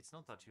easy. It's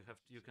not that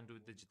you can do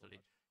it digitally.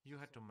 You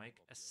had to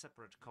make a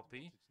separate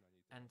copy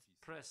and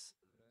press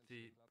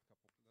the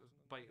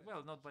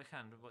not by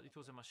hand, but it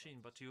was a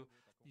machine, but you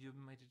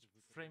made it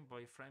frame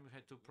by frame. You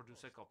had to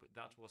produce a copy.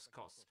 That was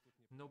cost.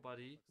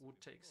 Nobody would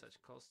take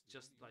such cost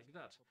just like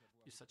that.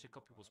 If such a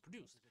copy was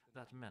produced,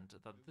 that meant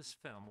that this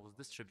film was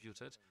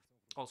distributed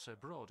also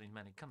abroad in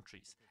many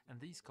countries, and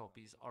these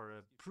copies are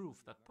a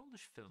proof that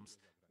Polish films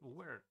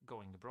were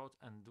going abroad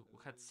and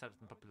had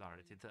certain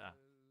popularity there.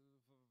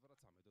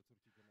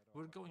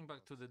 We're going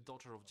back to The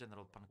Daughter of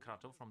General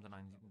Pankratov from the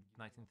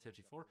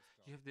 1934.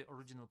 You have the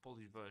original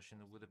Polish version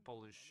with the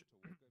Polish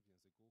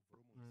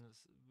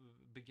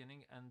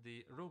beginning and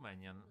the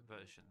Romanian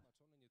version.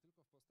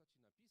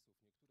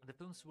 The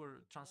films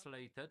were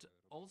translated,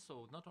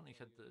 also not only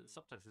had the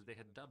subtitles, they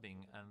had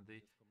dubbing, and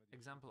the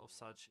example of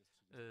such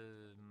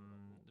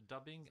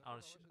dubbing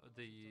are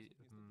the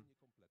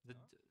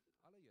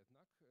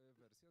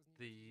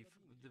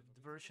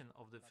version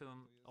of the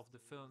film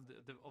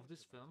of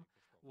this film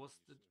was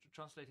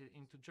translated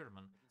into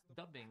German.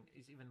 Dubbing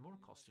is even more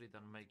costly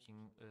than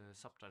making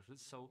subtitles,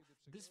 so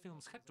these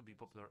films had to be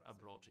popular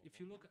abroad. If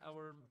you look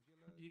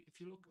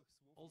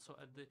also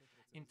at the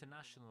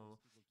international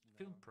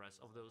film press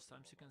of those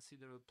times, you can see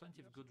there were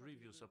plenty of good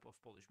reviews of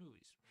Polish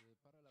movies.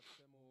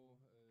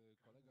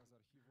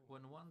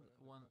 When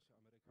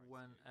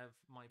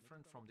my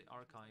friend from the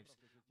archives,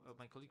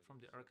 my colleague from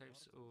the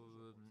archives,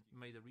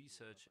 made a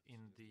research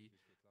in the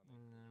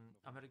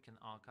American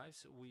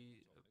archives,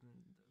 we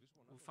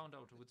found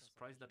out with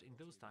surprise that in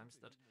those times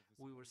that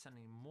we were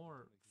sending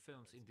more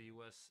films in the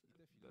US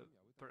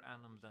per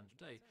annum than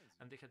today,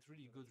 and they had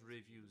really good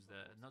reviews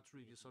there. Not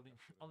reviews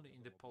only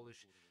in the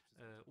Polish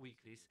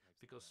weeklies,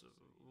 because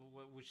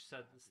which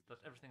said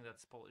that everything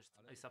that's Polish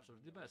is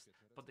absolutely the best,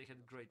 but they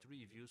had great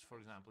reviews, for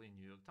example, in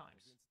New York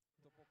Times.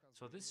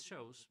 So this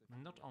shows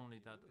not only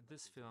that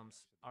these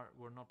films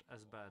were not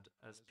as bad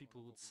as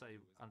people would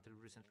say until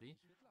recently,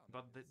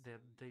 but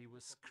that they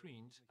were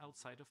screened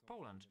outside of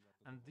Poland,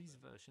 and these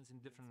versions in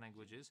different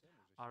languages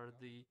are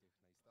the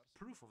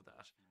proof of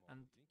that.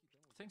 And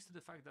thanks to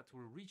the fact that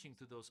we're reaching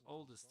to those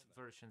oldest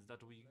versions,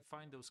 that we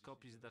find those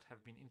copies that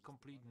have been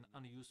incomplete and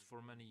unused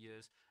for many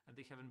years, and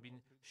they haven't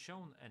been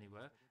shown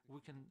anywhere,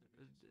 we can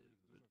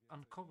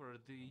uncover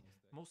the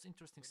most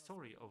interesting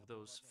story of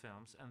those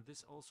films, and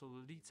this also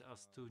leads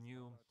us to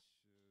new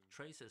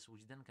traces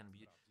which then can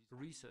be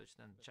researched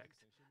and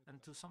checked,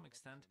 and to some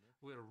extent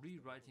we are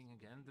rewriting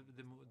again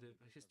the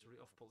history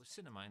of Polish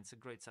cinema, and it's a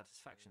great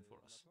satisfaction for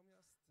us.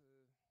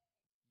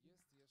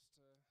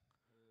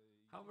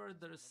 However,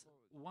 there's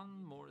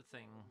one more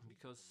thing,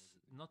 because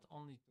not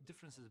only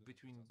differences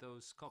between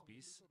those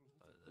copies,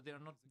 they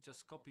are not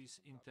just copies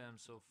in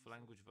terms of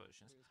language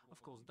versions.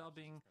 Of course,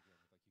 dubbing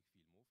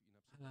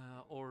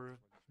or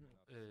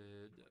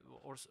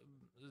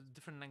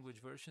different language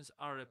versions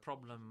are a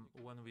problem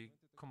when we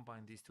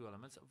combine these two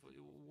elements.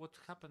 What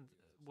happened,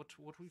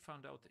 what we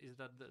found out is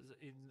that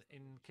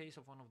in case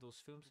of one of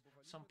those films,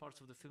 some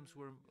parts of the films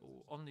were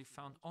only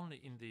found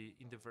in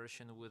the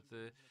version with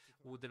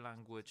the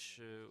language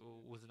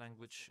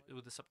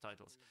with the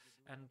subtitles,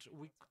 and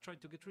we tried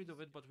to get rid of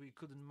it, but we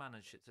couldn't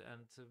manage it,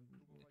 and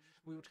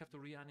we would have to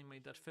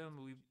reanimate that film.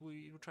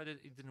 We tried it,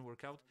 it didn't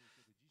work out.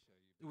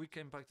 we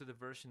came back to the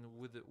version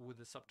with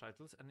the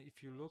subtitles, and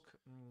if you look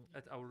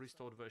at our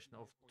restored version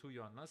of Two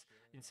Joannas,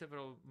 in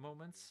several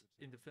moments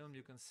in the film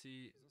you can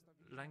see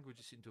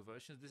languages into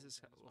versions. This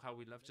is how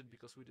we left it,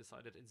 because we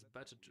decided it's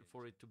better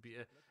for it to be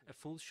a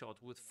full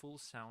shot with full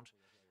sound,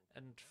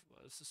 and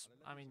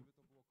I mean,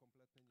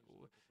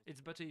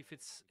 it's better if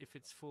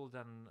it's full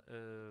than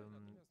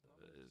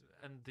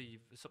and the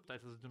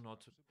subtitles do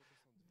not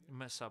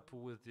mess up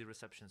with the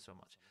reception so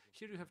much.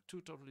 Here you have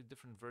two totally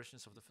different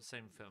versions of the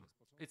same film.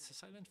 It's a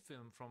silent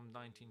film from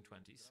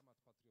 1920s,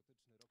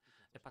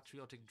 a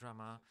patriotic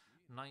drama,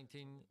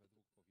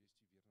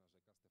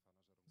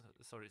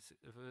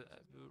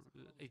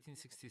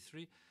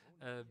 1863,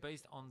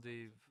 based on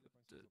the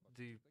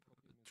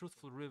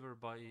Truthful River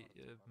by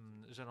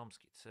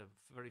Żeromski. It's a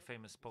very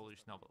famous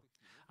Polish novel.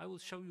 I will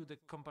show you the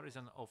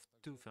comparison of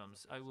two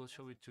films. I will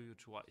show it to you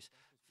twice.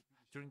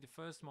 During the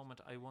first moment,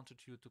 I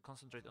wanted you to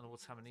concentrate on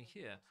what's happening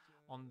here.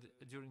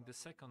 During the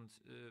second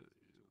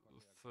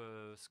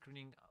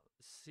screening,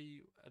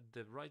 see at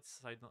the right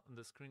side on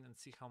the screen and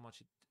see how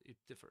much it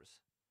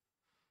differs.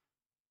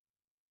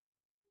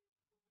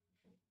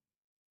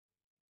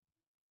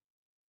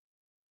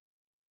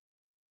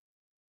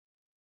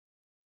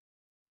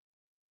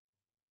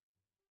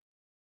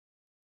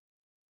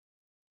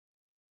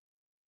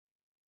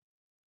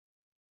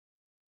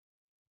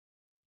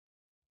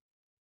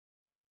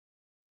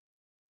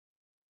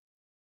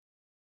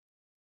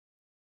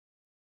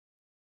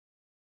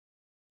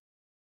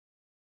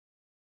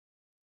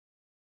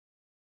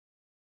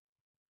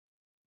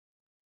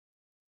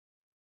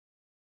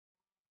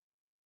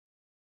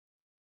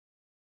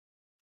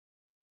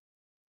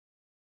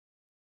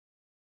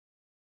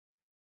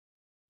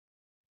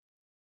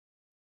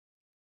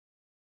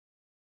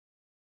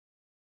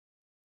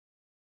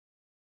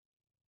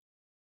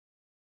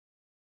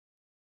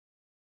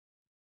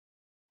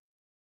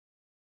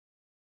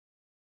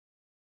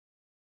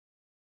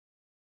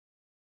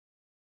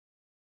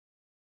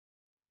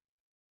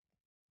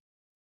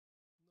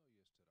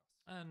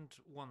 And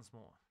once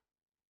more.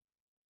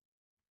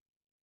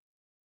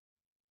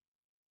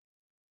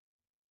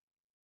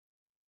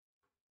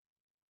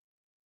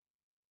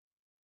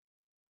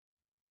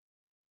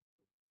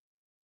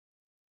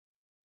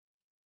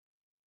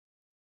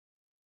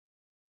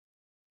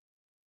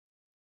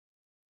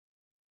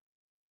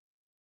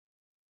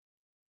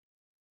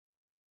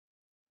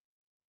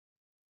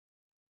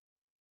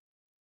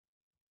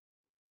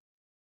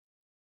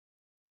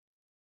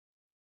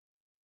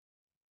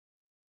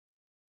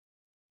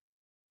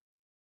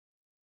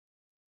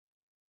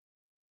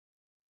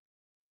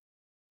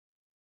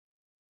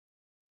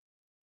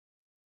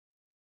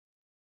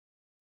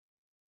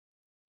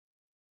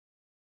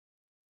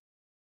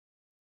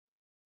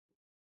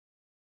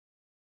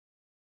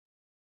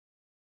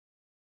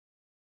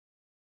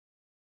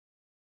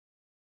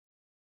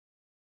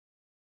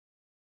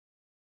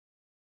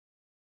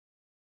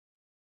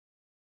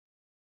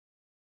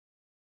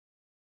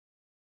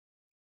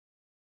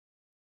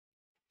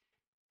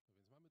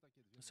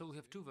 So we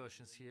have two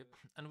versions here,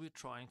 and we're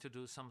trying to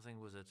do something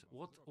with it.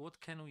 What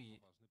can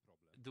we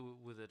do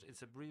with it?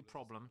 It's a real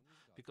problem,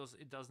 because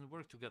it doesn't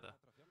work together.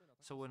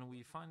 So when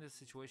we find a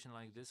situation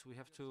like this, we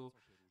have to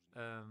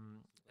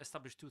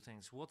establish two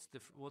things. What's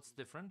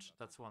different?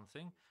 That's one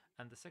thing,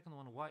 and the second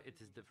one, why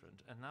it is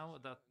different. And now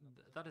that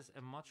is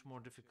a much more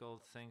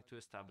difficult thing to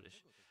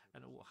establish.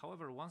 And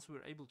however, once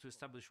we're able to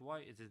establish why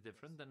it is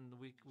different, then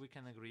we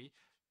can agree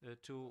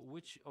to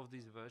which of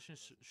these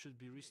versions should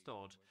be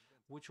restored.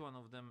 Which one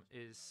of them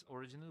is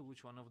original,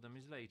 which one of them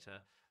is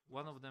later.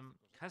 One of them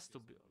has to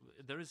be,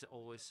 there is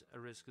always a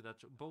risk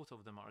that both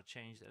of them are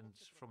changed and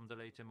from the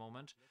later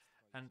moment.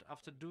 And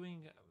after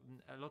doing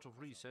a lot of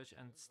research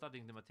and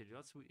studying the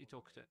materials, it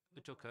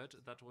occurred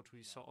that what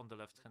we saw on the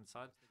left hand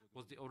side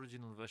was the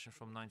original version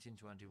from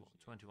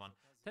 1921.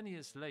 10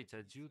 years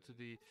later, due to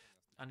the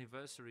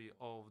anniversary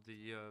of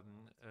the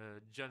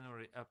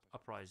January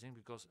uprising,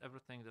 because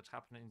everything that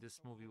happened in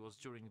this movie was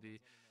during the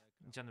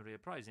January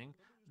uprising,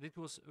 it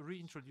was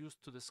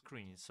reintroduced to the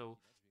screen. So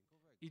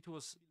it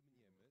was,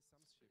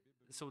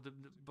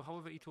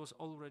 however, it was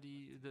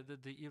already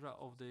the era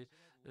of the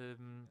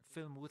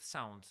film with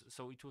sound.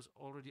 So it was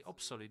already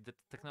obsolete, the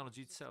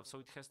technology itself. So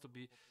it has to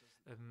be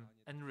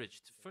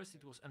enriched. First,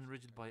 it was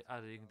enriched by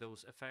adding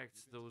those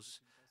effects,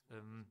 those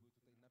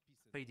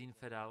fade in,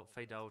 fade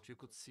out. You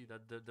could see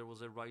that there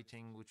was a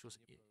writing which was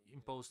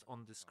imposed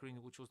on the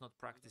screen, which was not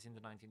practiced in the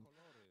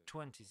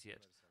 1920s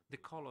yet. The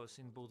colors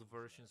in both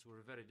versions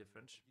were very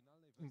different.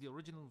 In the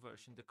original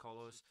version,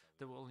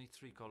 there were only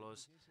 3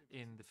 colors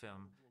in the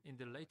film. In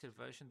the later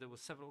version, there were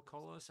several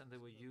colors, and they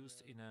were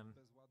used in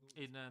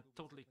a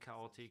totally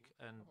chaotic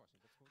and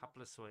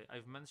hapless way.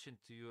 I've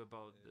mentioned to you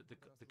about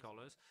the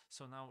colors,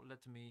 so now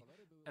let me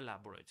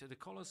elaborate. The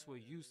colors were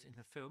used in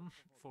the film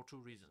for 2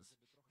 reasons.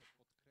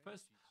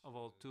 First of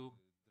all, to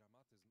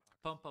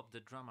pump up the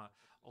drama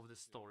of the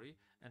story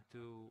and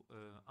to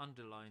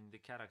underline the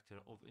character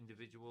of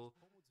individual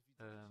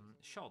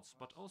shots,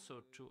 but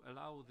also to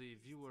allow the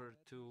viewer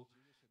to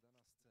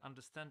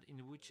understand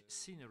in which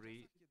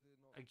scenery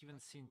a given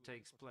scene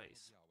takes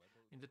place.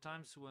 In the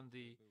times when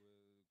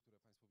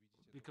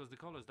because the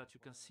colors that you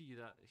can see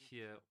that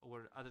here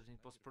were added in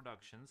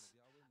post-productions,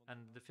 and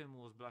the film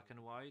was black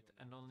and white,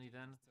 and only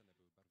then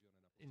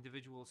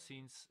individual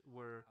scenes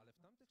were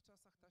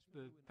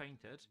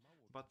painted,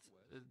 but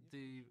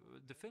the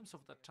films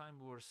of that time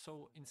were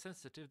so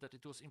insensitive that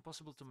it was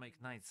impossible to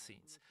make night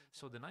scenes.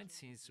 So the night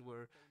scenes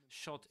were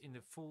shot in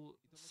the full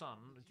sun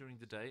during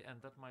the day,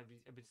 and that might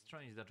be a bit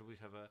strange that we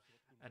have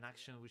an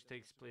action which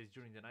takes place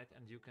during the night,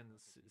 and you can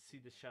see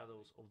the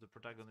shadows of the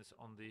protagonist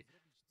on the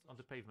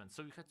pavement.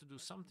 So you had to do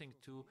something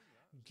to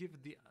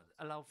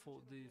allow for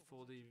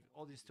the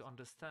audience to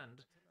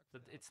understand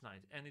that it's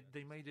night, and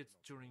they made it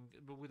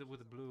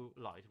with a blue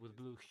light, with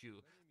blue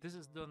hue. This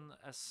is done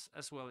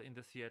as well in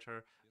the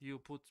theater. You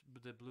put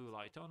the blue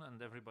light on, and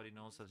everybody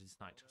knows that it's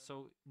night.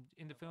 So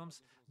in the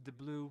films, the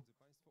blue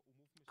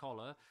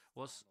color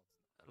was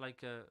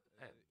like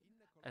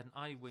an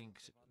eye wink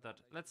that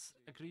let's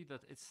agree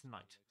that it's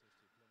night.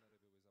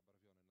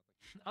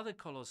 Other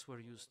colors were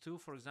used too.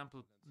 For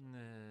example,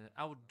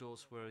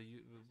 outdoors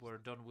were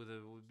done with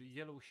a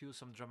yellow hue.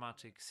 Some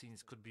dramatic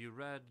scenes could be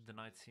red. The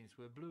night scenes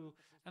were blue,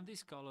 and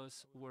these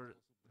colors were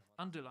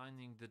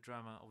underlining the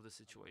drama of the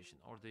situation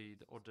or the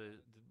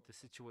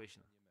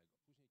situation.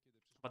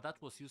 But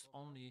that was used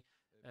only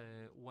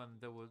when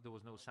there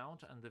was no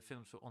sound and the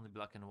films were only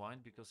black and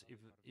white. Because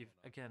if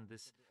again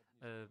this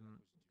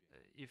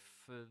if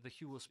the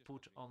hue was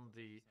put on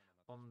the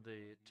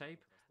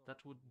tape,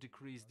 that would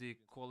decrease the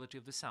quality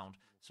of the sound.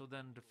 So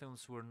then the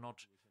films were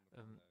not.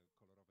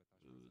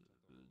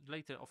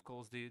 Later, of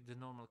course, the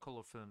normal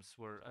color films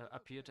were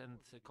appeared, and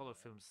color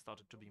films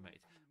started to be made.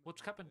 What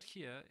happened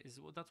here is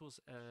that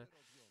was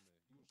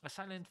a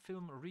silent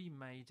film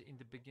remade in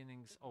the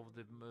beginnings of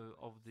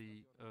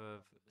the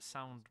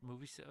sound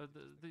movies.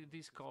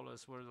 These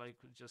colors were like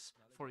just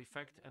for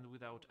effect and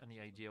without any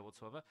idea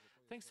whatsoever.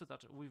 Thanks to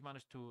that, we've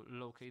managed to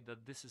locate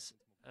that this is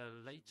a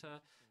later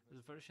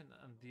version,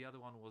 and the other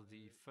one was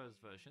the first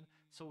version,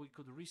 so we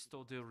could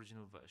restore the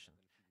original version.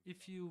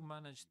 If you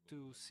managed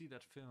to see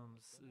that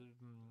films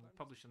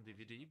published on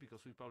DVD,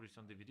 because we published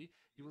on DVD,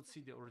 you would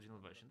see the original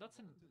version. That's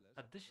an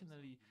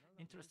additionally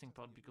interesting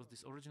part, because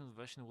this original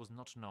version was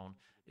not known.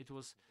 It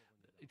was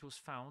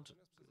found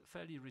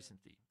fairly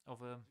recently.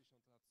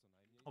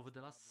 Over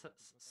the last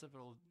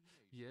several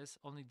years,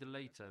 only the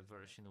later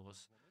version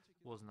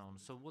was known.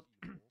 So what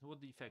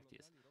what the effect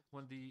is?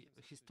 When the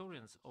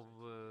historians of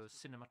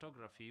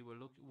cinematography were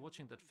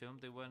watching that film,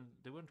 they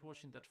weren't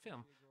watching that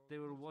film. They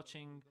were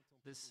watching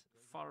this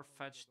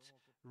far-fetched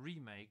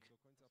remake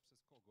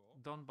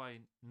done by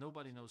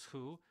nobody knows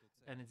who,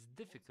 and it's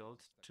difficult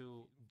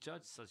to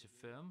judge such a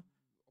film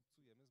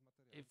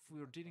if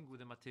we're dealing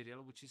with a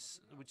material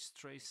which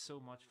strays so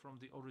much from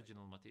the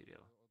original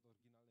material.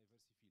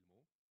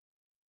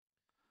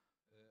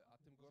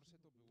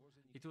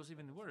 It was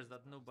even worse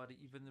that nobody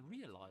even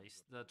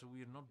realized that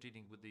we're not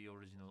dealing with the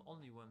original.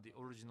 Only when the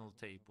original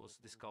tape was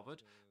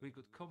discovered, we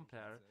could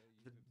compare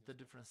the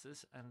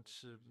differences and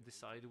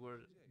decide where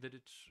did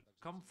it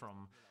come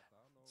from.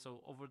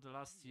 So over the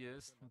last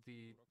years,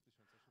 the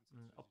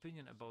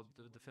opinion about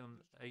the film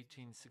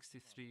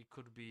 1863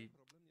 could be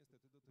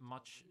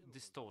much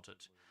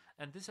distorted.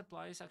 And this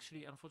applies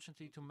actually,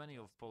 unfortunately, to many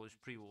of Polish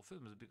pre-war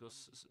films,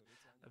 because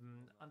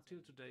until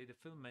today the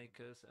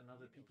filmmakers and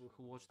other people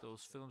who watch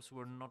those films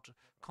were not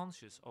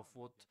conscious of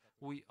what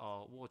we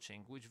are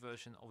watching, which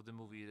version of the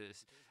movie it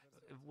is,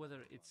 whether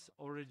it's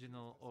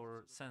original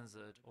or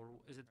censored, or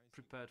is it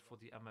prepared for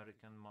the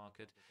American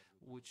market,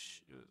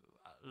 which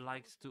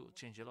likes to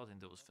change a lot in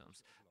those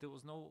films. There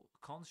was no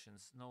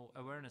conscience, no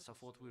awareness of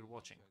what we're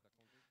watching.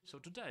 So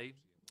today,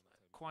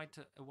 quite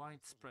a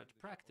widespread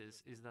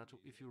practice is that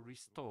if you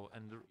restore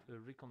and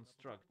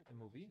reconstruct a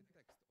movie,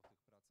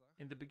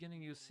 in the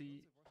beginning you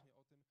see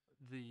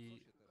the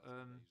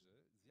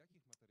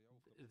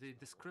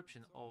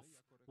description of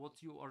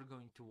what you are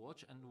going to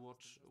watch and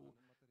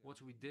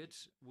what we did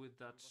with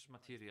that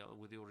material,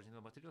 with the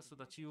original material, so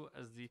that you,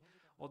 as the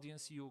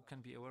audience, you can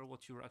be aware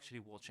what you're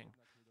actually watching.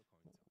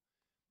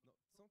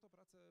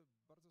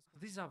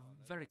 These are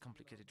very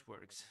complicated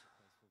works,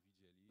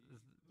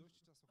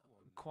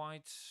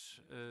 quite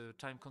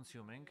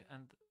time-consuming,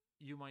 and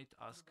you might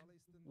ask,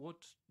 what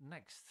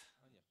next?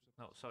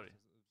 No, sorry.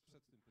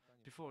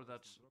 Before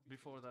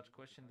that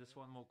question, there's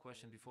one more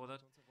question before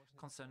that,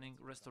 concerning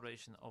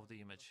restoration of the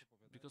image.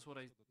 Because what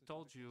I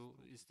told you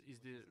is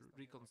the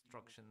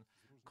reconstruction,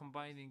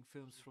 combining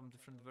films from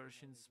different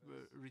versions,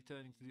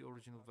 returning to the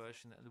original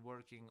version and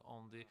working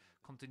on the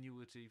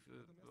continuity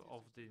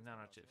of the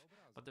narrative.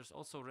 But there's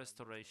also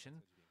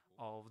restoration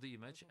of the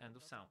image and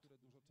of sound.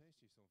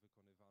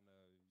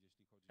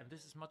 And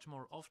this is much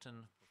more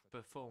often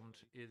performed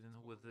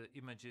with the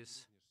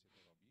images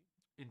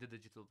in the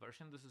digital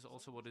version. This is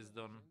also what is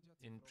done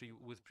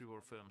with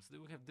pre-war films.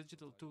 We have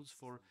digital tools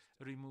for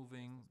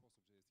removing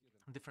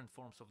different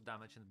forms of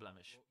damage and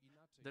blemish.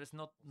 There is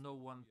no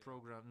one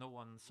program, no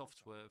one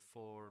software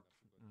for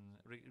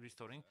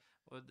restoring.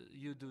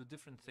 You do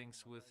different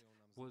things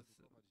with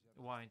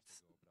white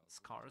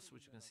scars,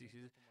 which you can see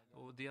here.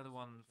 The other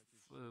one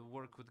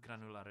work with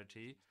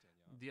granularity.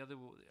 The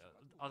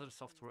other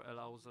software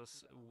allows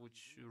us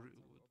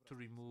to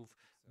remove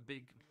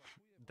big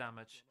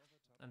damage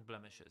and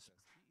blemishes.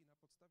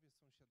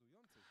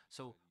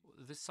 So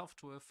this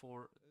software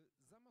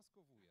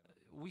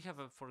we have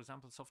for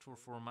example, software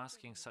for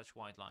masking such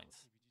white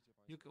lines.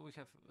 We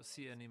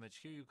see an image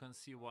here. You can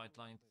see a white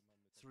line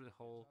through the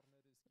whole.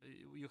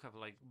 You have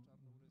like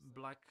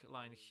black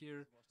line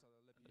here,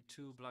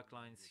 two black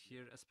lines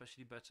here,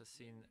 especially better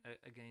seen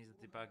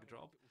against the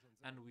backdrop.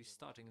 And we're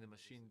starting the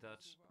machine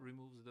that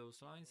removes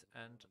those lines,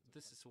 and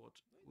this is what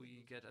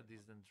we get at the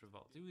end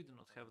result. We do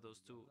not have those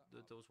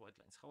white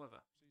lines.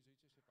 However,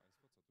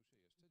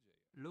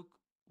 look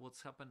what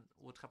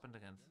happened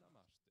again.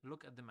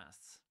 Look at the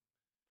masts.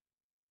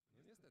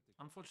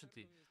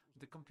 Unfortunately,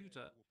 the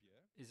computer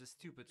is a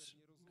stupid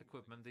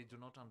equipment. They do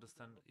not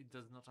understand. It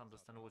does not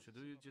understand what you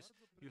do.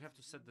 You have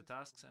to set the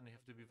tasks, and you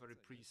have to be very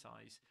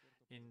precise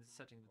in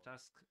setting the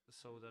task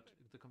so that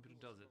the computer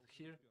does it.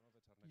 Here,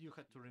 you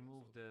had to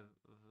remove the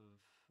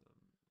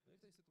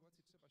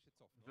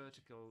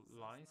vertical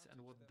lines, and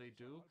what they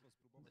do,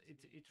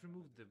 it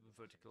removed the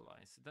vertical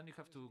lines. Then you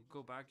have to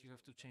go back. You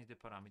have to change the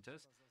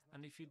parameters,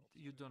 and if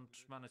you don't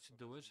manage to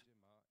do it,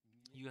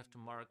 you have to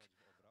mark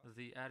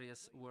the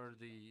areas where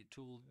the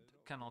tool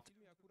cannot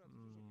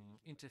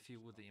interfere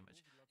with the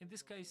image. In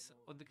this case,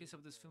 in the case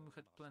of this film, we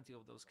had plenty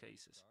of those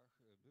cases.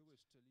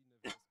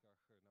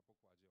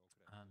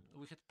 And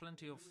we had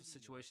plenty of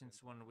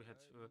situations when we had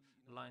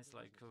lines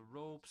like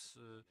ropes,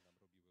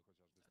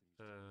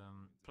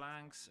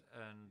 planks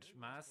and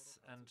masts,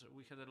 and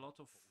we had a lot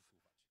of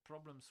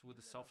problems with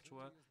the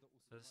software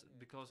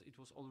because it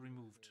was all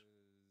removed.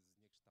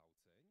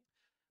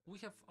 We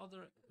have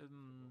other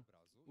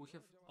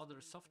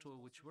software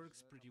which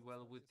works pretty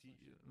well with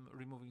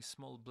removing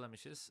small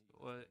blemishes,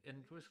 and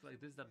it works like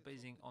this: that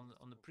basing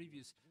on the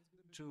previous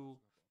two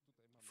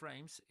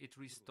frames, it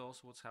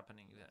restores what's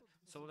happening there.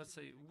 So let's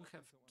say we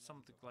have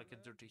something like a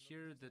dirty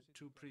here. The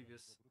two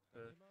previous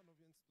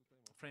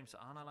frames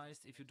are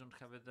analyzed. If you don't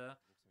have it there,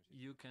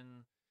 you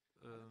can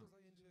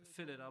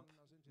fill it up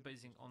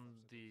basing on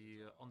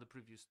the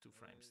previous two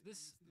frames.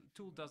 This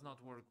tool does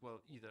not work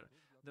well either.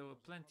 There were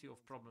plenty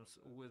of problems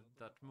with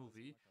that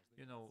movie.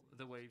 You know,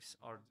 the waves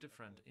are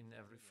different in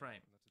every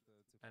frame,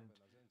 and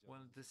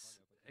when this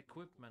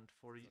equipment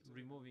for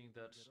removing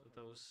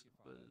those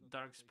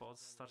dark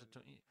spots started to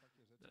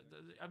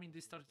they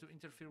started to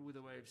interfere with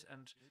the waves,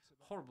 and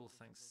horrible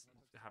things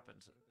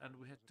happened, and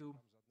we had to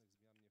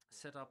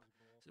set up.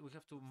 We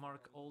have to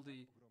mark all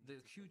the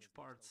huge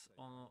parts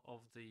of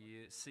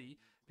the sea,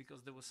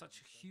 because there were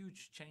such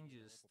huge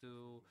changes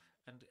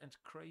and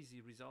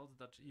crazy results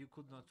that you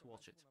could not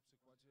watch it.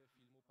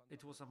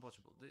 It was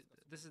unwatchable.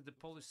 This is the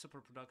Polish super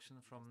production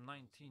from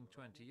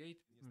 1928.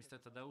 Mr.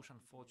 Tadeusz,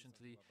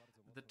 unfortunately,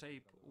 the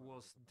tape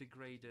was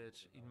degraded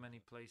in many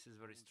places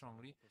very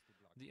strongly.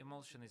 The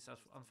emulsion is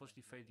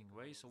unfortunately fading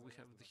away. So we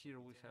have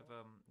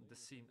the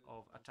scene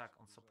of attack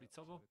on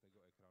Soplicovo,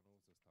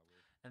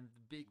 and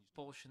big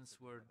portions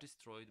were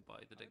destroyed by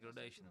the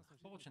degradation.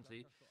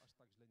 Fortunately,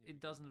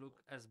 it doesn't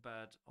look as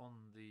bad on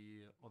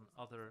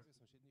other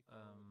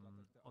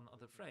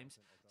frames,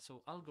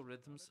 so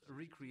algorithms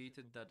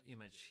recreated that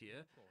image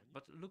here.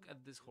 But look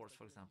at this horse,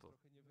 for example.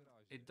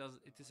 It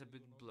is a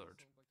bit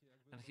blurred,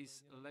 and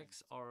his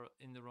legs are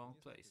in the wrong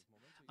place.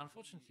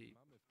 Unfortunately,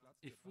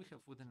 if we have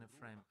within a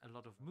frame a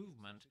lot of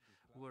movement,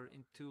 where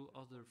in two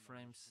other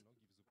frames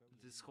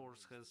this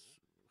horse has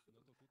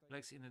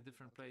legs in a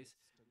different place,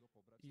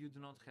 you do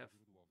not have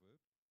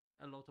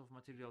a lot of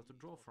material to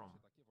draw from,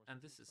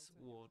 and this is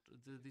what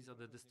these are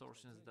the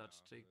distortions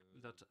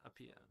that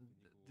appear,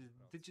 the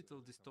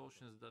digital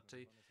distortions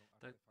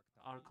that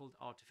are called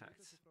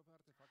artifacts.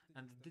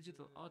 And the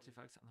digital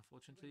artifacts,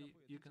 unfortunately,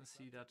 you can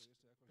see that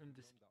in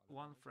this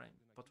one frame,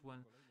 but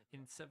when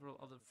in several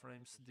other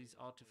frames these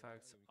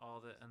artifacts are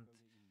there and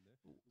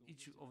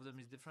each of them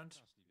is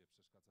different,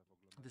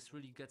 this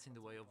really gets in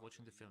the way of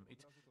watching the film. It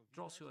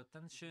draws your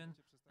attention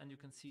and you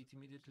can see it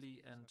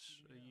immediately, and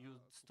you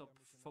stop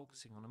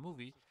focusing on a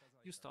movie,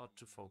 you start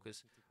to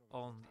focus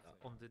on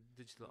the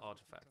digital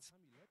artifacts.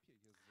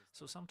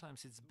 So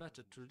sometimes it's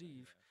better to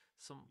leave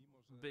some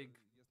big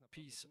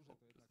piece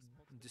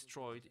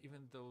destroyed,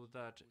 even though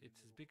that it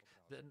is big,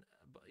 then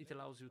it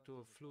allows you to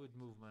a fluid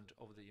movement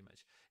of the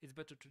image. It's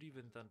better to leave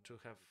it than to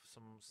have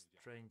some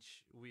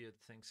strange, weird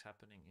things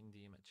happening in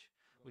the image,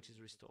 which is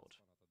restored.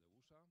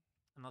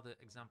 Another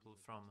example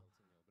from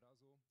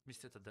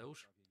Mr.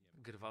 Tadeusz.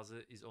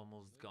 Gerwazy is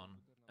almost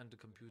gone, and the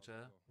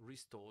computer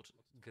restored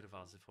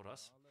Gerwazy for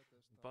us.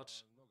 But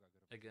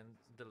again,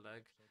 the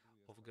leg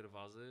of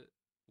Gerwazy,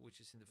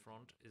 which is in the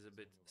front, is a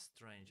bit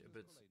strange, a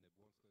bit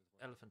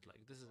elephant leg.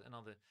 This is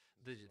another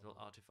digital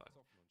artifact.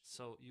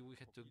 So we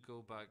had to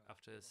go back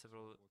after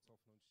several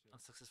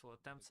unsuccessful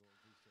attempts.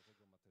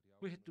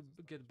 We had to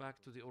get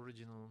back to the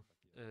original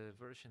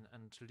version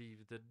and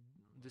leave the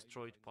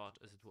destroyed part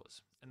as it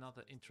was.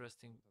 Another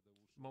interesting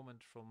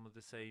moment from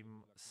the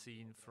same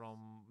scene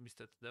from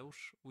Mr.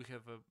 Tadeusz. We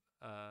have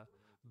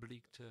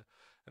bleaked,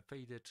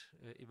 faded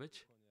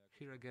image.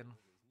 Here again,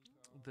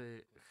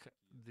 the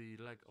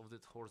leg of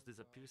that horse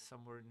disappears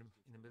somewhere in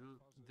the middle.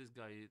 This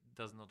guy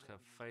does not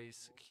have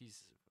face.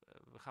 His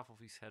half of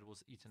his head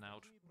was eaten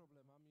out,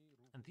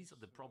 and these are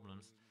the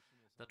problems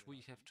that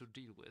we have to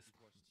deal with.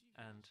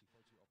 And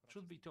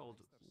truth be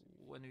told,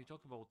 when we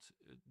talk about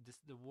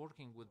the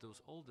working with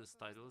those oldest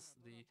titles,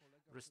 the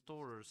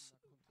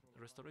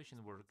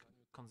restoration work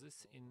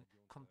consists in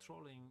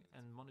controlling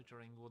and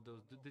monitoring what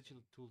those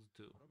digital tools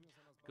do,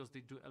 because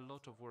they do a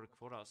lot of work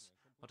for us.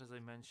 But as I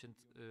mentioned,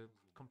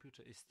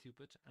 computer is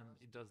stupid and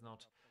it does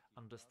not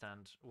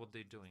understand what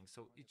they're doing.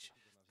 So each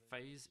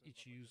phase,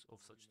 each use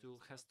of such tool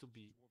has to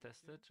be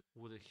tested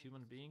with a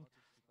human being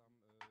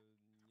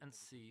and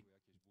see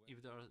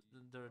if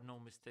there are no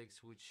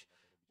mistakes which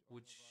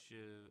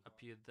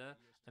appeared there.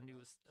 And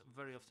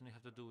very often you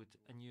have to do it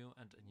anew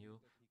and anew,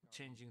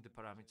 changing the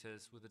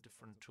parameters with a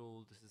different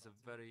tool.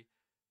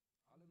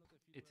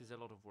 It is a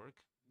lot of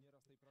work,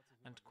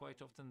 and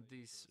quite often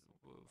these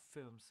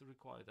films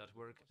require that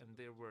work, and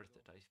they're worth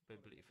it, I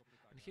believe.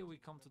 And here we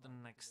come to the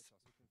next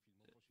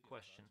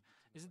question.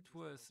 Is it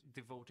worth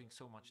devoting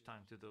so much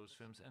time to those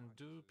films, and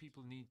do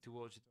people need to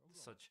watch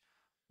such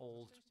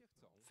old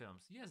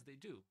films? Yes, they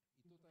do.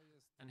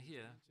 And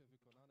here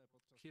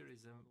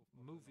is a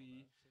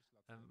movie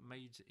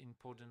made in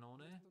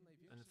Pordenone,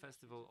 a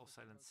festival of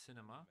silent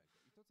cinema,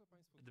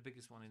 the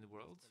biggest one in the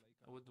world.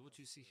 What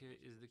you see here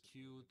is the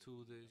queue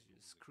to the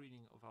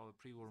screening of our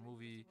pre-war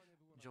movie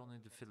Johnny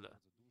the Fiddler.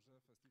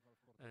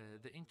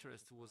 The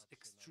interest was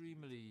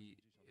extremely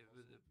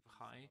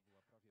high.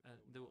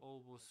 There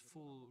was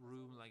full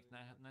room, like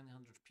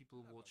 900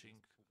 people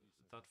watching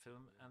that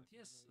film. And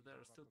yes, there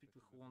are still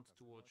people who want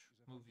to watch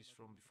movies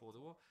from before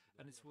the war,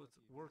 and it's worth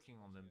working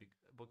on them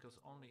because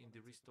only in the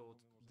restored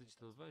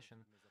digital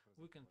version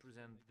we can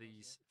present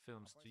these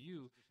films to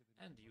you,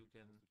 and you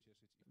can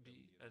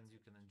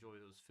enjoy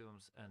those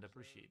films and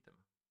appreciate them.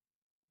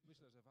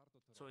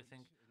 So I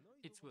think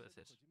it's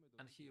worth it.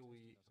 And here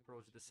we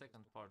approach the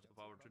second part of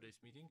our today's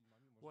meeting.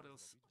 What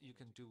else you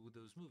can do with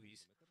those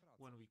movies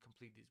when we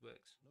complete these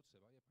works?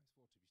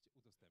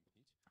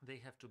 They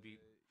have to be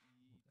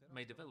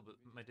made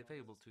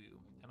available to you.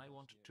 And I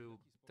want to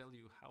tell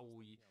you how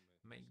we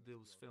make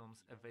those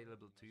films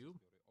available to you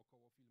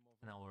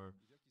in our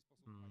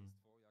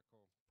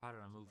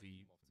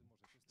para-movie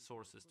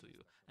sources to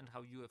you, and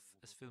how you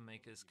as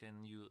filmmakers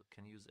can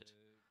use it.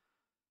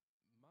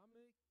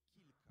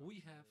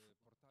 We have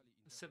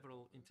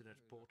several internet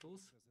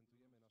portals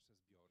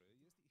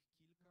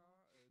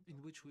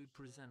in which we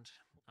present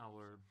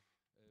our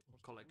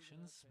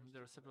collections.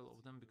 There are several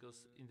of them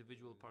because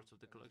individual parts of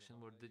the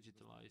collection were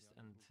digitalized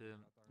and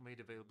made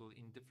available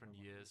in different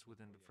years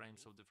within the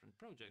frames of different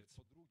projects.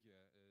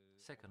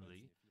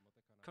 Secondly,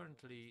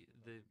 currently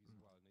the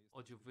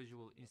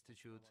Audiovisual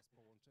Institute,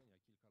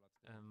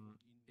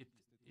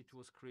 it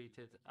was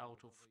created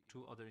out of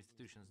two other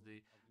institutions,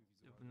 the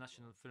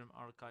National Film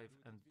Archive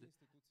and the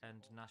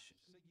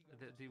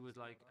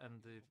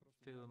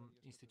Film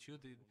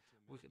Institute.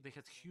 They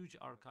had huge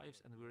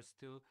archives, and we're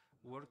still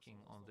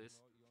working on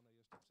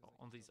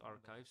these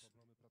archives.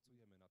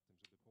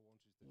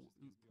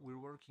 We're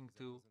working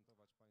to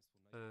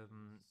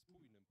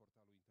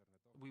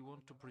we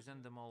want to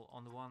present them all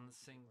on one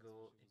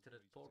single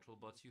internet portal,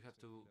 but you have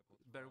to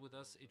bear with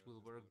us. It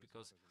will work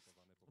because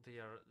they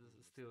are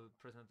still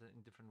present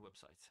in different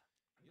websites.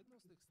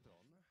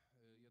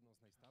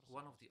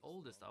 One of the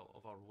oldest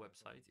of our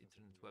internet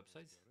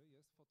websites,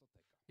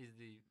 is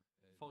the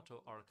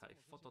photo archive,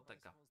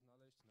 Fototeka.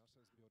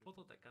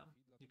 Fototeka,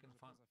 you can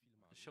find,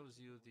 shows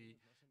you the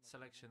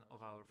selection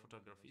of our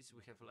photographies.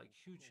 We have like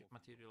huge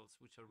materials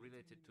which are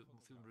related to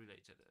film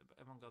related,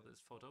 among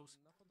others photos.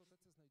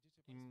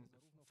 In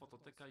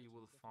Fototeka you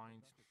will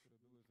find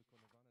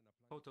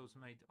photos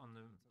made on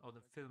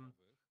the film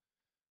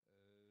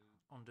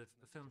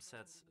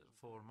sets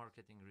for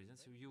marketing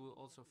reasons. You will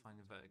also find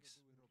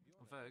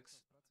works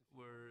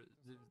were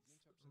the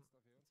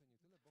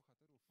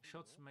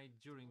shots made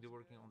during the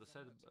working on the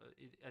set,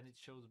 and it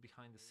shows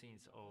behind the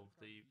scenes of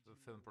the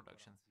film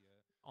production.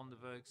 On the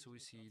works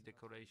we see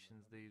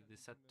decorations, the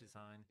set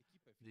design,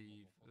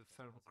 the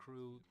film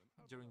crew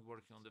during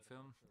working on the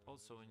film,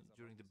 also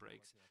during the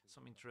breaks,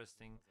 some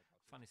interesting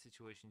funny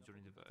situations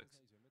during the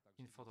works.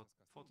 In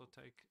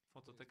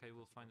Phototeka you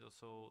will find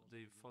also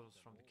the photos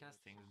from the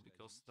casting,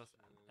 because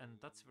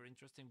that's very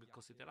interesting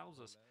because it allows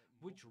us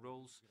which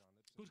roles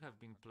could have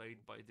been played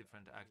by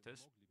different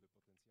actors,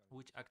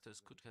 which actors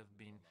could have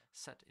been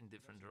set in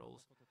different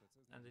roles.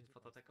 And in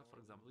Phototeka, for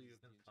example, you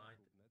can find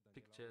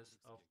pictures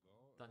of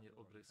Daniel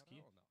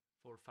Olbrychski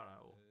for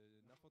Pharaoh.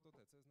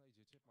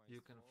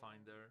 You can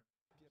find there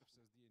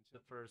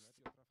the first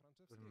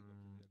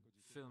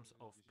films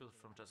of Piotr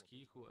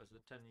Franceski, who as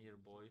a 10-year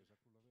boy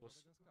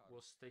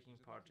was taking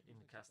part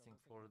in casting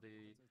for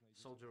the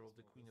Soldier of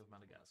the Queen of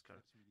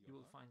Madagascar. You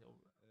will find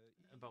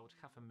about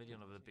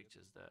 500,000 of the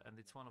pictures there, and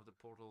it's one of the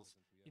portals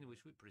in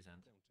which we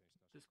present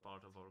this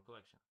part of our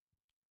collection.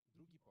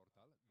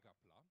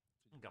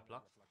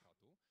 Gapla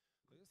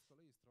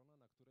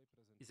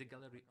is a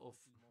gallery of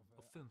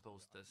film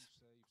posters.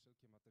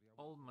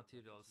 All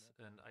materials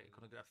and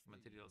iconographic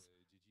materials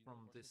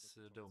from this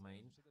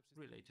domain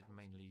related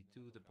mainly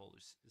to the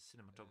Polish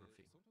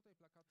cinematography.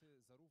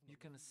 You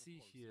can see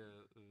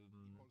here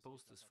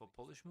posters for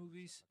Polish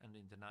movies and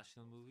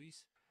international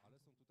movies,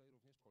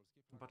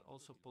 but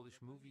also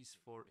Polish movies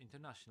for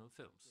international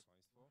films.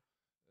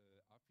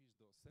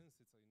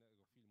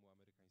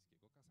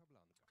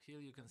 Here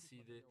you can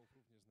see the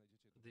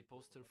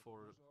poster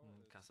for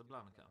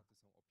Casablanca.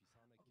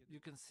 You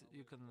can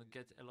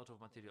get a lot of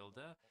material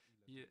there.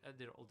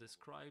 They're all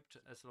described,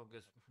 as long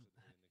as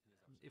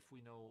if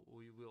we know,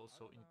 we will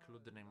also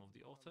include the name of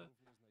the author,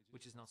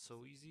 which is not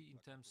so easy in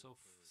terms of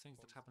things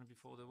that happened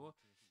before the war.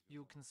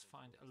 You can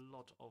find a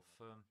lot of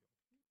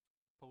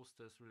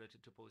posters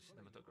related to Polish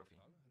cinematography.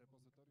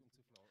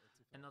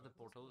 Another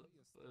portal,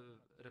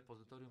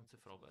 Repozytorium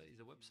Cyfrowe, is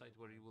a website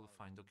where you will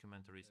find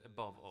documentaries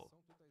above all.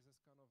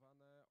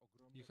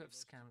 You have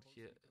scanned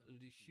here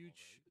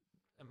huge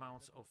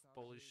amounts of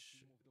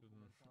Polish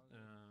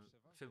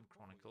film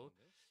chronicle,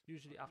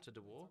 usually after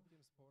the war,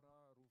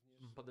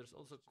 but there's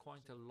also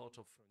quite a lot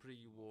of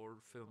pre-war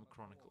film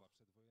chronicle.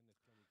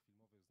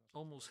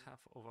 Almost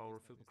half of our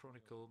film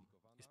chronicle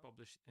is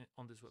published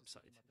on this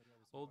website.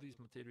 All this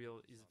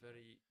material is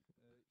very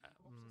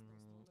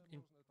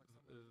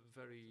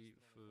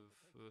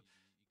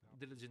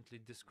diligently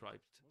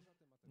described.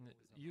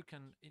 You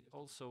can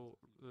also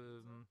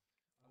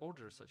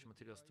order such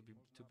materials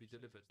to be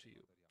delivered to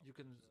you. You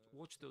can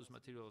watch those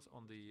materials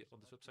on this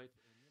website.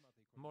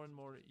 More and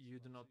more, you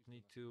do not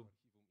need to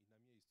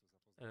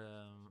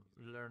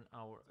learn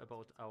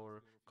about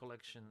our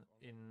collection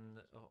in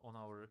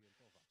our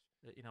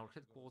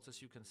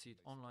headquarters. You can see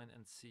it online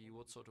and see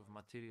what sort of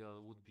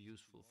material would be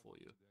useful for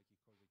you.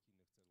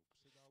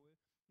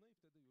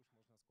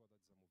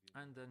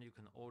 And then you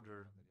can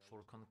order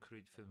for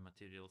concrete film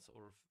materials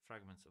or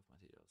fragments of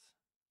materials.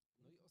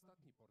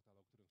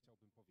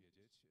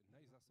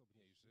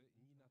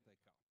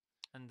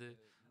 And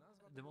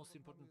the most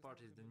important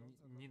part is the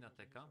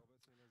Ninateka.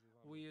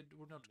 We're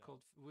now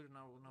called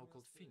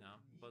FINA,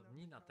 but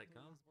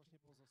Ninateka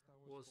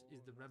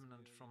is the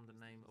remnant from the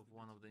name of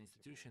one of the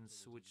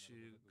institutions which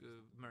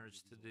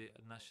merged the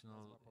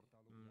National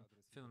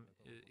Film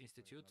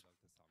Institute.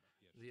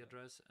 The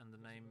address and the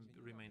name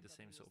remain the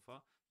same so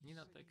far.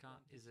 Ninateka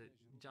is a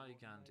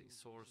gigantic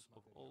source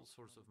of all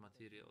sorts of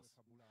materials.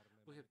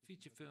 We have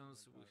feature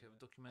films, we have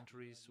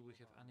documentaries, we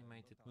have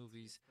animated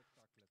movies,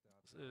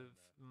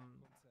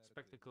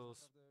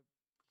 spectacles.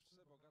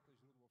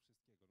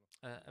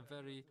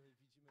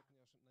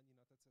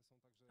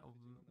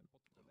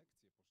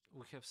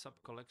 We have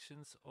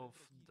sub-collections of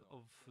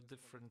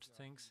different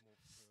things.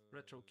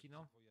 Retro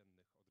kino.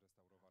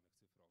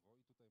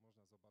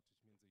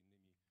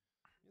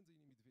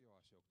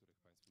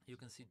 You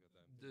can see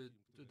the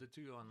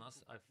two on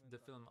us, the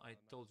film I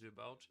told you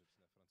about,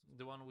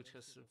 the one which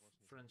has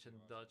French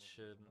and Dutch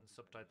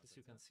subtitles.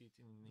 You can see it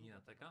in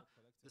Ninateka.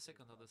 The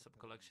second other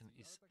sub-collection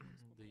is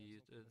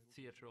the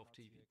theater of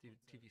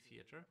TV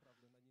theater.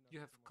 You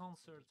have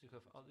concerts, you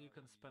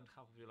can spend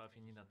half of your life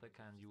in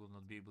Ninateka and you will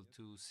not be able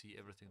to see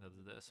everything that's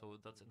there.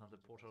 So that's another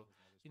portal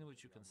in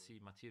which you can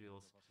see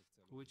materials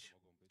which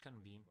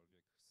can be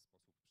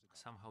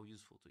somehow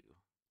useful to you.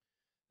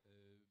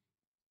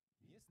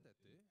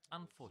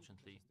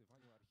 Unfortunately,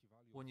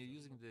 when you're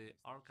using the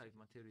archive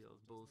materials,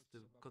 both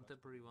the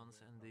contemporary ones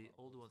and the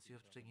old ones, you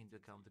have to take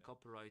into account the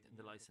copyright and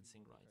the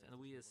licensing rights. And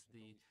we, as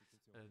the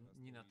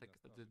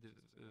Ninateka,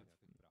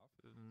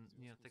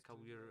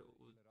 we are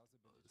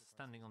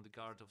standing on the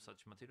guard of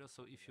such materials.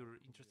 So if you're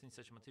interested in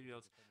such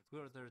materials, we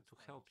are there to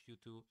help you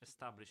to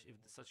establish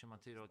if such a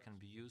material can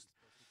be used.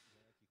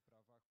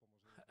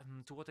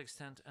 To what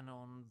extent and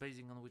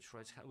basing on which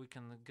rights we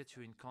can get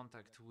you in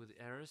contact with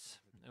heirs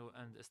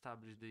and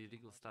establish the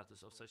legal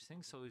status of such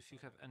things. So if you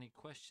have any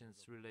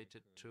questions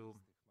related to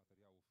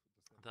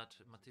that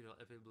material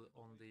available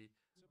on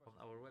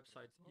our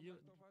website,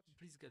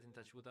 please get in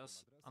touch with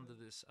us under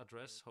this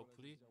address,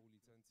 hopefully.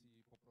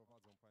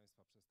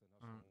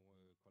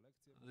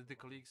 The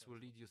colleagues will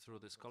lead you through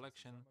this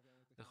collection,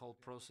 the whole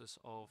process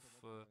of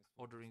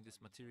ordering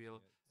this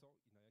material,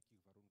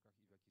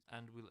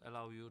 and will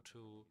allow you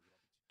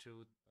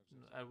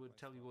I will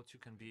tell you what you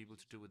can be able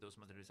to do with those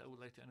materials. I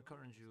would like to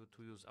encourage you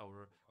to use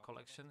our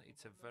collection.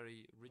 It's a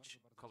very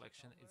rich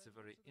collection, it's a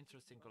very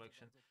interesting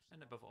collection,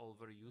 and above all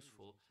very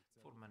useful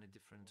for many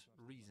different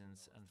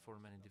reasons and for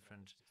many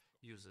different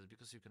users,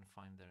 because you can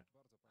find there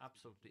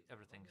absolutely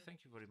everything.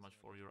 Thank you very much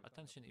for your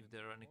attention. If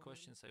there are any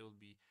questions, I will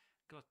be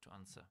glad to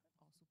answer.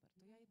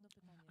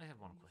 I have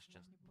one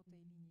question.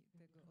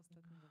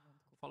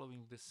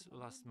 Following this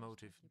last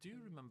motive, do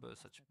you remember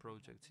such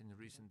projects in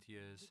recent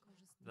years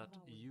that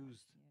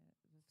used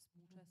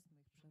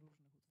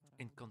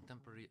in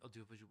contemporary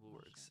audiovisual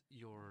works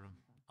your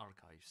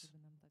archives?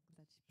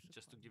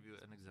 Just to give you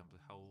an example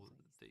how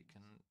they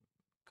can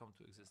come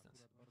to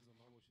existence.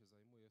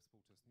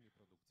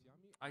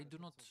 I do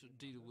not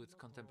deal with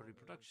contemporary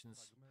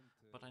productions.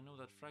 But I know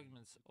that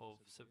fragments of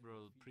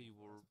several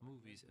pre-war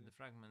movies and the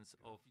fragments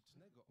of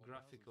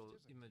graphical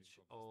image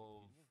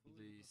of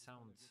the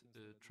sound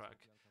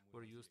track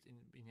were used in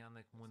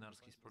Janek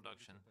Młynarski's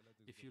production.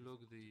 If you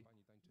look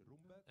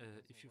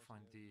if you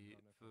find the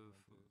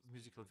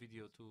musical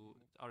video to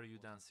Are You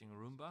Dancing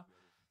Rumba,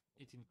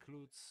 it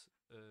includes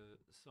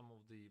some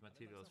of the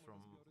materials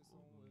from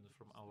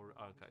our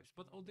archives,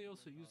 but they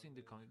also use in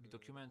the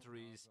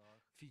documentaries,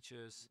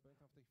 features.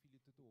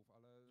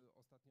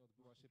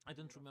 I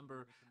don't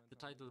remember the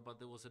title, but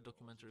there was a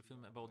documentary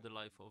film about the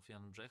life of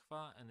Jan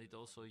Brzechwa, and it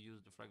also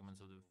used the fragments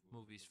of the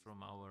movies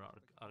from our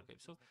archive.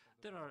 So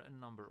there are a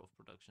number of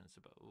productions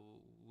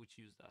which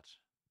use that.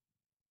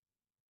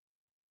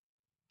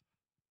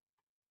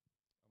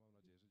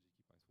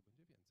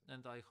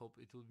 And I hope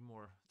it will be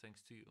more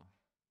thanks to you.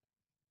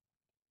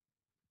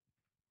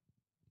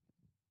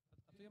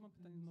 Ja mam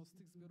pytanie, no z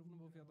tych zbiorów, no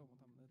bo wiadomo,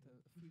 tam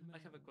te filmy... I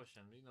have a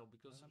question,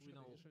 because we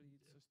know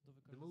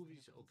the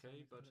movies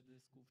okay, but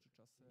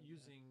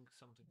using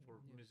something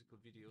for musical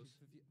videos,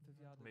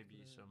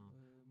 maybe some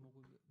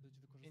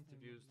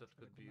interviews that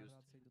could be used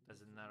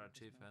as a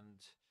narrative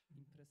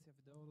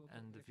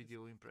and the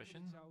video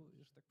impression.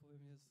 Że tak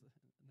powiem, jest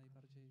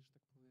najbardziej, że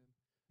tak powiem,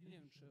 nie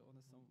wiem, czy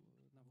one są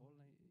na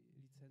wolnej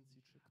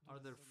licencji, czy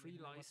are there free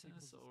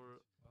license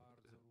or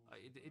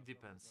it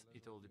depends.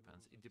 It all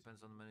depends. It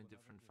depends on many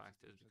different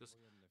factors, because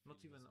not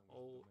even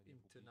all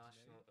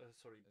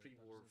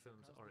pre-war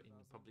films are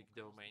in public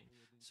domain.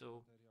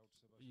 So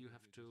you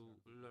have to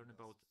learn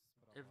about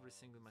every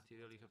single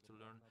material. You have to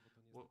learn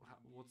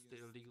what's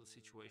their legal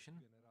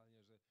situation.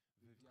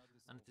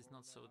 And it is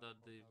not so that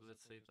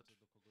let's say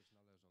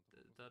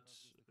that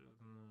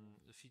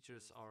the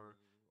features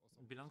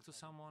belong to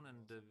someone,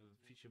 and the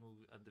feature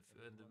movie and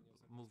the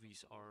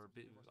movies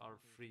are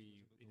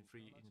free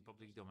in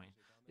public domain.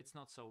 It's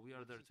not so. We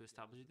are there to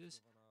establish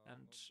this,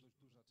 and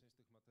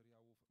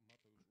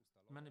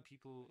many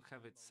people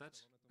have it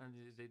set, and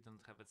they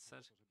don't have it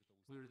set.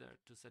 We're there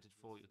to set it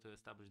for you, to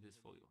establish this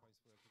for you.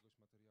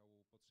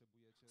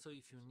 So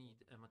if you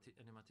need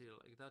any material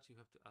like that, you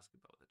have to ask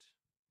about it.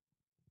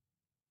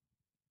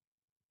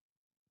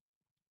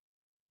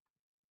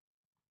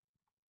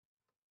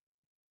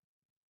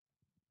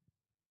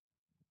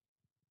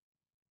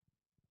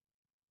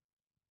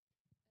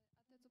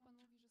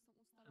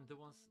 And the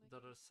ones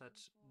that are set,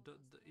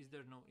 is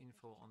there no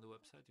info on the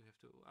website? You have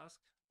to ask.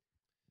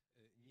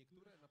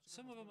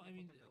 Some of them, I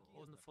mean,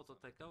 on the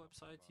Phototeka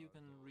website, you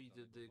can read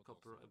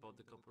about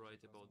the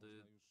copyright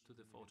to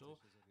the photo,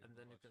 and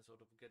then you can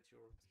sort of get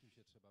a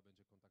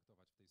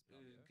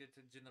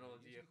general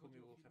idea whom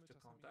you will have to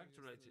contact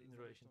in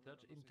relation to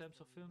that. In terms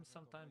of films,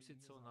 sometimes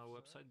it's on our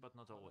website, but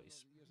not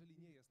always.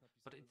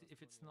 But if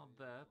it's not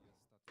there,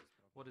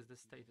 what is the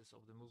status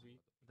of the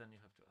movie? Then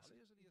you have to ask.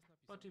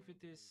 But if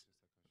it is,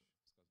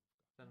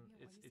 then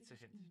it's a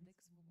hint.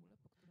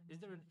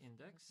 Is there an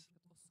index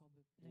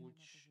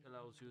which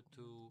allows you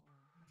to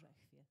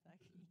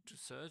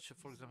search?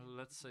 For example,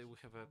 let's say we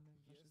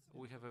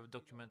have a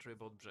documentary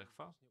about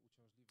Brzechwa.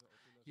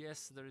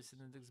 Yes, there is an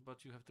index,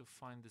 but you have to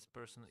find this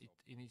person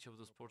in each of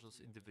those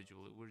portals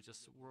individually. We're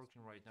just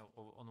working right now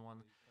on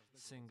one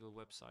single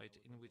website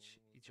in which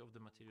each of the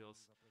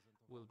materials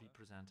will be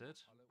presented.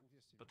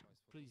 But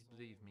please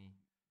believe me,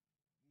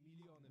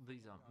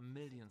 these are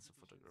millions of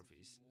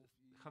photographies,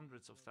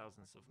 hundreds of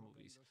thousands of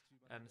movies,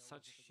 and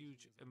such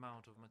huge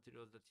amount of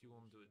material that you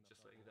won't do it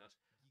just like that.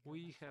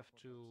 We have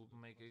to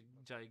make a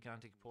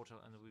gigantic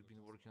portal, and we've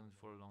been working on it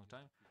for a long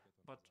time,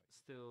 but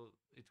still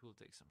it will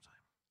take some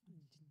time.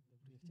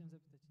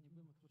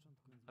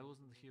 I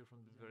wasn't here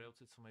from the very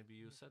outset, so maybe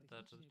you said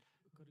that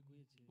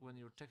when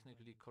you're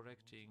technically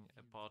correcting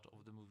a part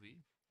of the movie,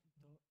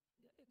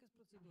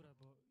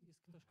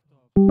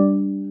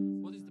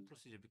 what is the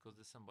procedure? Because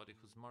there's somebody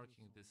who's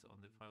marking this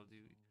on the file.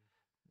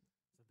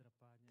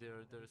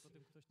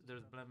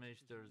 There's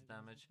blemish, there's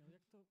damage.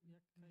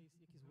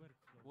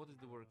 What is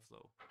the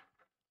workflow?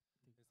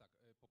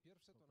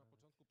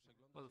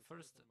 Well,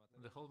 first,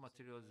 the whole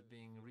material is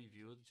being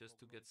reviewed just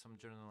to get some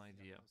general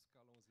idea.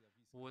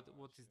 What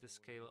is the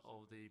scale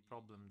of the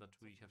problem that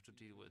we have to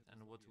deal with,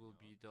 and what will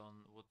be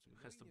done, what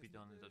has to be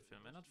done in that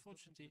film. And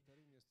unfortunately,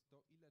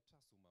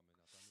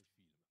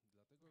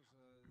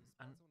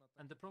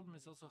 and the problem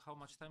is also how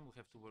much time we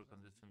have to work on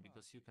this film,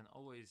 because you can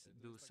always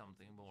do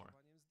something more.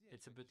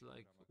 It's a bit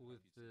like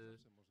with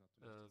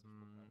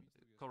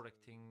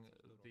correcting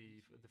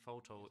the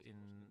photo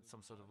in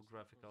some sort of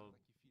graphical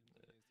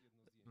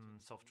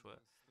software.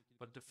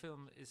 But the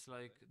film is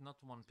like not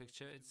one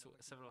picture, it's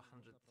several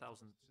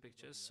 100,000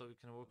 pictures, so you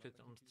can work it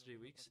on 3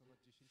 weeks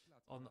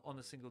on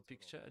a single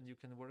picture, and you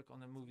can work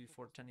on a movie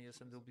for 10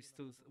 years and there'll be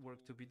still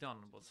work to be done.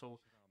 But so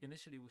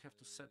initially we have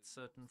to set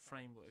certain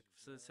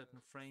certain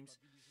frames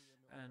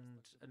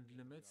and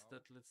limits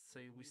that, let's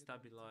say, we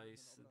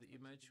stabilize the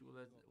image,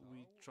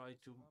 we try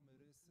to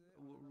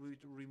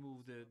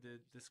remove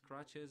the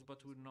scratches,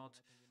 but we're not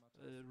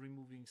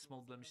removing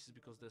small blemishes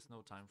because there's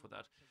no time for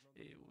that.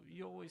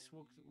 You always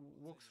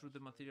walk through the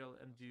material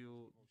and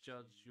you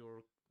judge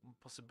your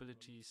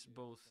possibilities,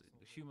 both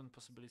human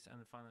possibilities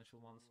and financial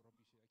ones,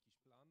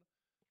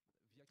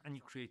 and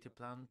you create a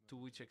plan to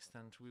which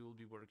extent we will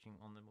be working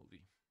on the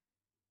movie.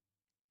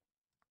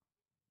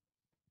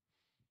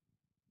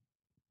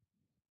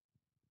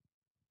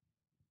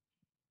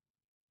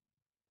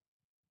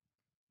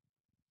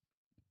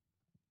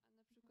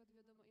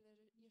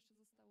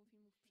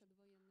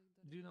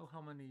 Do you know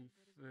how many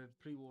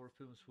pre-war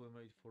films were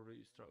made for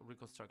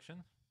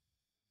reconstruction?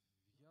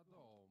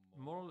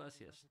 More or less,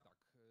 yes.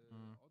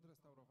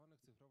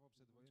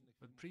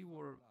 But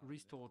pre-war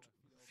restored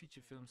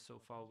feature films so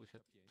far we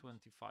had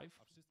 25,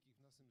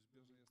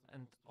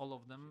 and all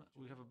of them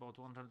we have about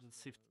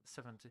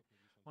 170.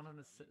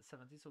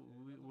 So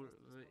we were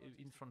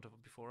in front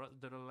of before us.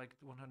 There are like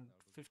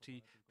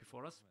 150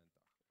 before us.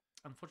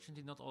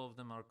 Unfortunately, not all of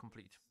them are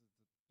complete.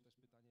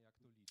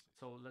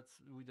 So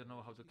we don't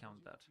know how to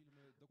count that.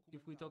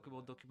 If we talk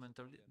about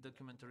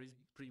documentaries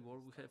pre-war,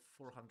 we have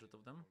 400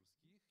 of them.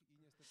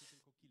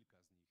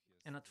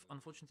 And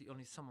unfortunately,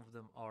 only some of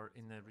them are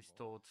in a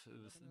restored,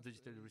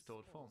 digitally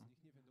restored form.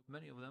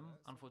 Many of them,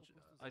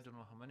 unfortunately, I don't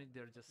know how many,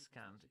 they're just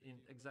scanned in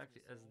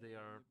exactly as they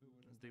are.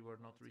 They were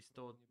not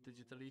restored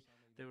digitally,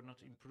 they were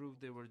not improved,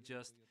 they were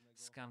just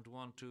scanned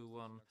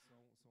 1:1.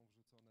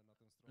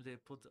 They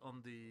put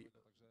on the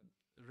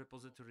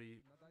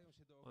repository,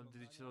 on the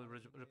digital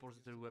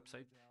repository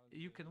website.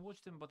 You can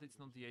watch them, but it's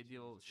not the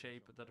ideal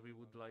shape that we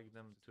would like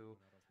them to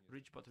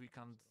reach, but we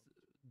can't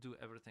do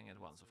everything at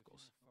once, of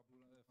course.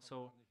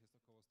 So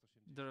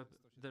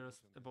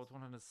there's about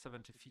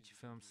 170 feature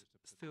films,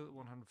 still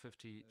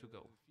 150 to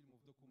go.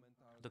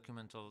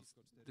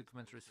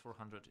 Documentaries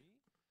 400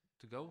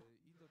 to go.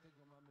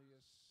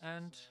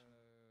 And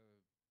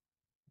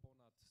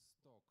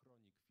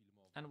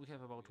we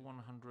have about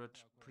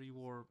 100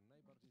 pre-war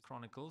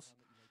chronicles,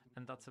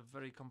 and that's a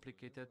very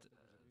complicated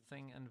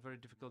thing and very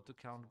difficult to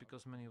count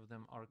because many of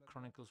them are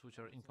chronicles which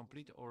are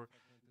incomplete or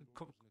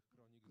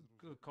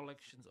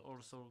collections,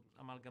 also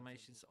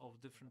amalgamations of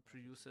different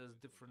producers,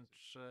 different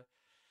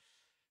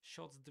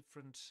shots,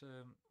 different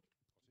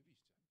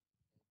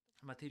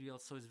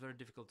materials, so it's very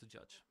difficult to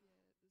judge.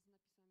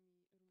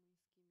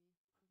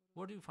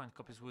 Where do you find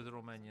copies with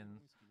Romanian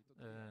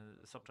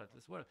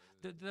subtitles? Well,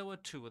 there were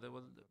two.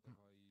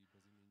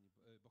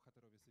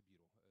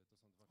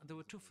 There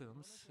were two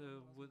films.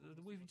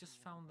 We've just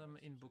found them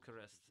in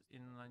Bucharest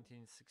in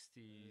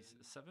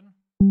 1967.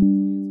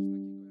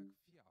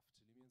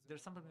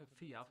 There's something like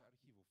FIAF,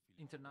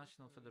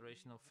 International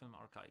Federation of Film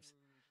Archives.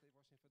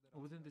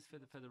 Within this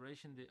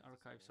federation, the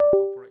archives are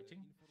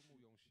cooperating.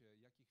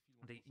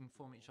 They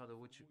inform each other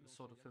which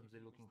sort of films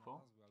they're looking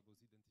for,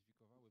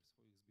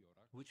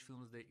 which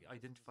films they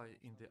identify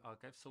in the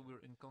archive. So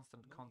we're in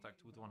constant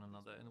contact with one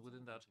another, and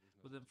within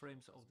the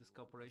frames of this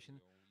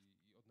cooperation,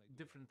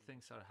 different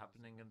things are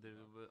happening and they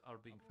are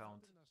being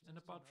found. And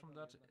apart from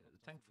that,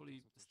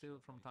 thankfully, still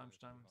from time to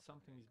time,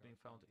 something is being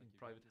found in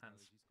private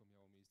hands.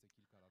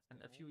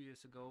 And a few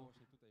years ago,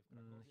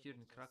 here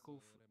in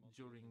Krakow,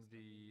 during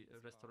the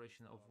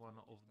restoration of one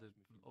of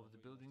the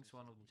buildings,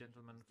 one of the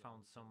gentlemen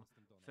found some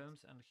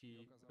films, and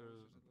he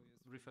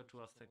referred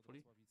to us,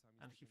 thankfully,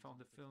 and he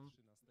found a film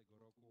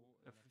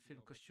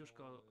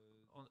Kościuszko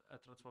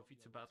at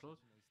Racławice Battle,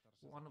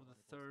 one of the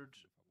third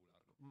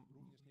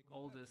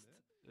oldest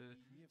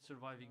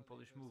surviving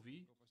Polish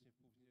movie,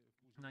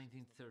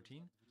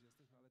 1913.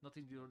 Not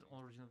in the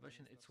original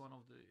version, it's one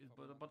of the,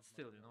 but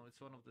still,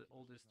 it's one of the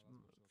oldest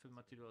film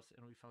materials,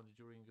 and we found it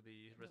during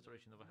the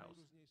restoration of a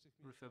house,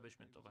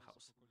 refurbishment of a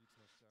house.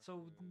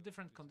 So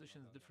different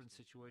conditions, different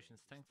situations.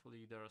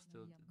 Thankfully, there are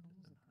still,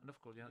 and of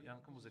course,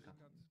 Janko Muzyka.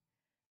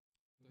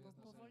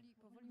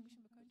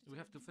 We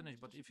have to finish,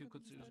 but if you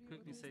could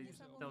quickly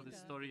tell this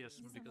story,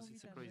 yes, because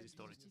it's a crazy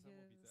story.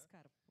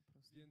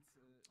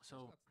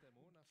 So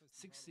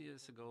 6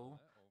 years ago,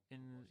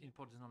 in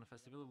Poznań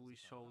Festival, we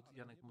showed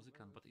Janek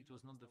Muzykant, but it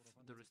was not the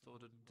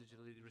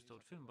digitally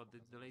restored film, but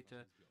the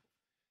later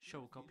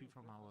show copy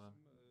from our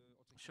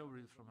show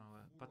reel from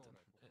our. But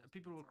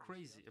people were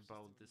crazy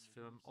about this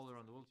film all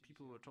around the world.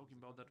 People were talking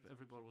about that.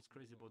 Everybody was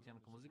crazy about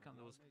Janek Muzykant.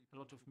 There was a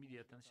lot of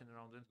media attention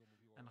around it,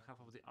 and half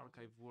of the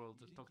archive world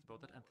talked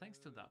about that. And thanks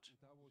to that,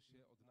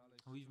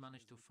 we've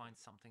managed to find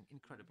something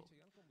incredible.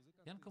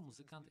 Janko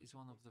Muzykant is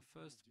one of the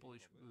first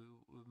Polish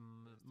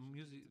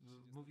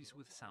movies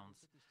with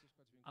sounds.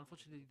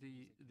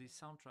 Unfortunately, the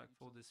soundtrack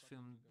for this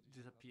film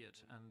disappeared,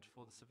 and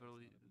for the several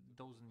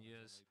dozen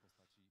years,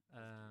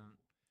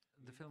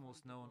 the film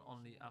was known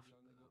only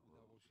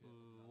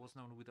was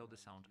known without the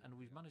sound. And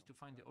we've managed to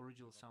find the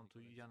original sound to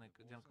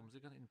Janko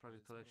Muzykant in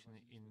private collection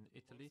in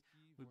Italy.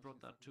 We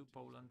brought that to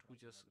Poland. We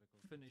just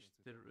finished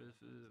the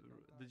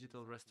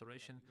digital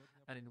restoration,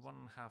 and in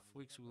 1.5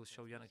 weeks we will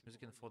show Janek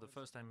Muzykant for the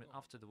first time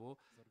after the war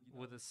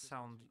with the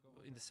sound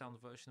in the sound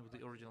version with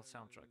the original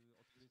soundtrack.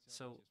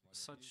 So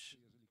such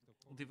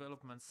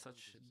developments,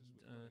 such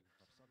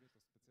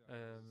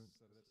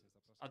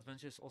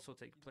adventures also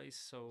take place.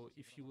 So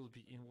if you will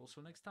be in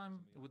Warsaw next time,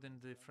 within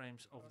the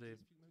frames of the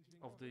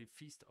of the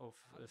Feast of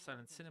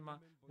Silent Cinema,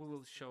 we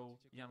will show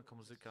Janko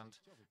Muzykant.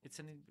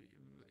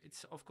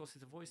 It's of course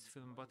it's a voiced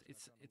film, but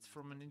it's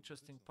from an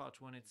interesting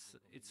part when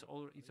it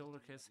all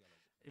has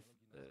if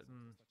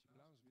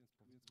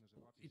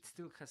it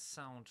still has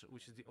sound,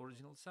 which is the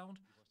original sound,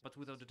 but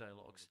without the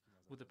dialogues,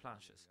 with the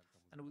planches,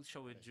 and we'll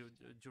show it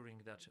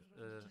during that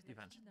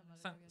event.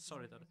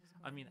 Sorry that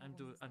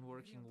I'm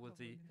working with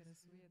the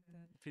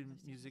film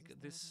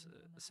music. This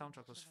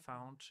soundtrack was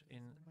found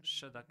in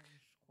Shedak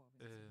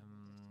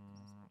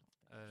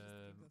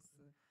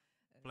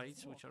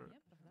plates,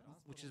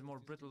 which is more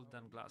brittle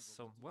than glass.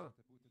 So well,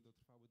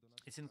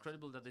 it's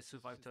incredible that they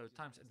survived 12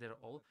 times.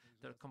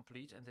 They're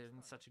complete and they're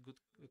in such a good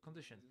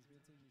condition.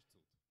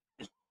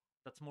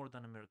 That's more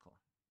than a miracle.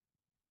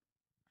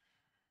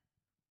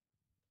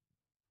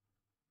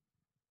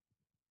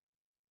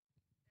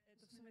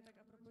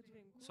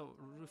 So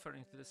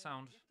referring to the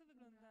sound,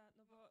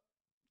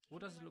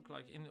 what does it look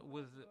like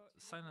with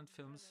silent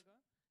films?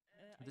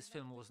 This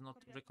film was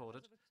not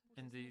recorded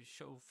in the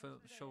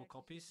show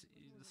copies.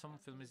 Some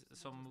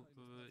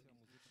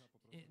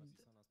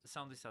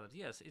sound is added.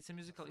 Yes, it's a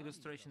musical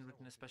illustration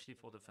written especially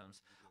for the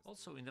films.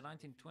 Also, in the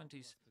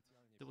 1920s,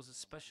 there was a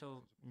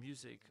special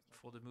music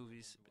for the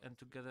movies, and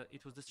together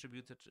it was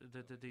distributed.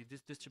 They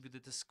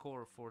distributed the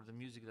score for the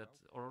music that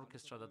or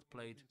orchestra that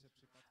played,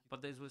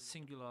 but there was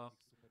singular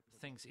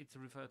things. It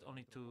referred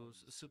only to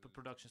super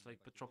productions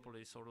like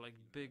Petropolis or like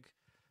big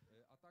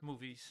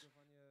movies,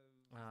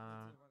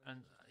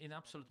 and in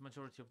absolute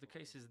majority of the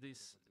cases,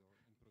 this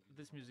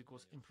music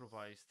was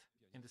improvised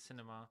in the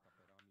cinema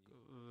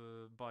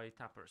by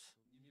tappers.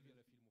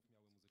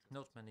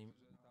 Not many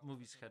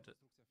movies had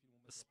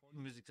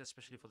music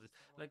especially for this.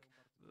 Like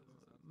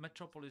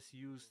Metropolis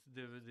used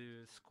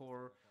the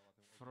score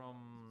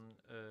from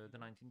the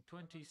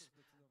 1920s,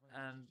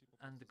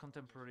 and the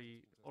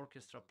contemporary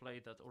orchestra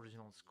played that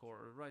original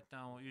score. Right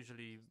now,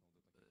 usually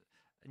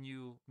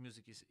new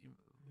music is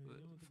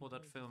for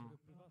that film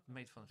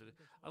made from it.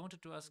 I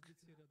wanted to ask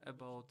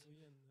about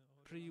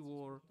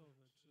pre-war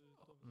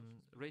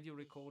radio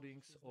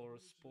recordings or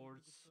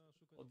sports.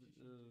 Or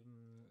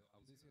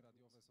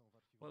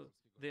well,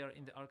 they are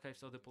in the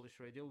archives of the Polish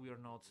radio. We are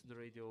not the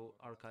radio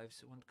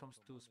archives. When it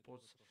comes to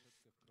sports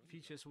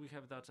features, we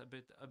have that a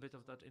bit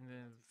of that in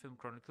the film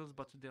chronicles,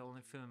 but they're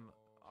only film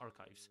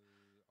archives.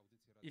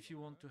 If you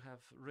want to have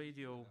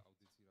radio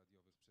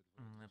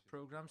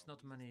programs,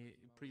 not many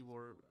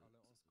pre-war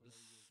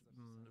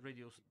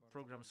radio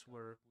programs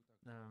were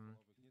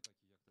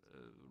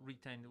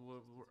retained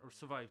or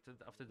survived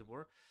after the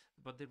war,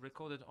 but they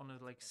recorded on a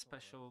like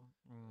special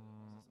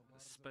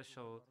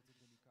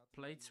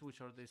plates,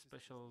 which are the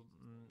special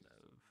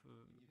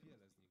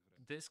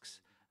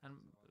discs, and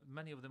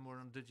many of them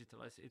were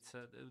digitalized.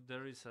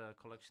 There is a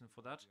collection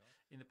for that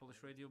in the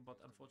Polish radio, but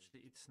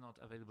unfortunately it's not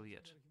available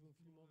yet.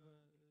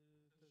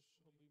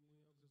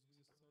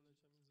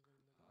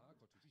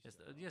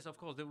 Yes, of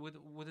course.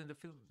 Within the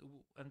film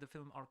and the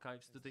film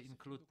archives, do they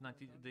include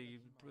the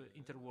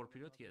interwar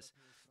period? Yes.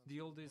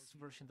 The oldest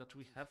version that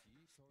we have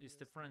is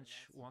the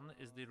French one.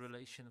 Is the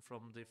relation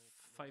from the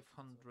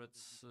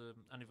 500th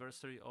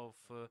anniversary of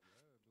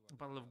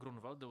Battle of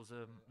Grunwald. There was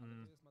a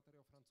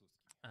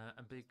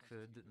big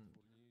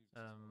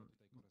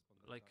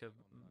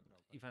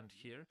event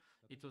here.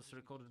 It was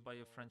recorded by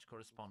a French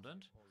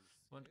correspondent.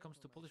 When it comes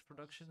to Polish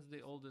productions,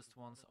 the oldest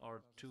ones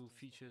are two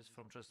features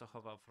from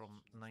Częstochowa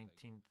from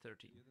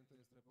 1930.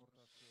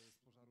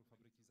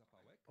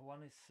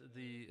 One is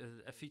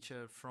a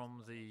feature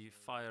from the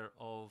fire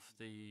of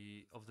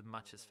the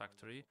matches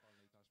factory,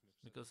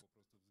 because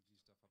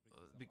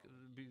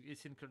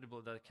it's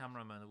incredible that a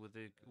cameraman with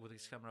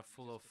his camera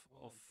full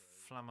of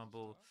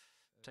flammable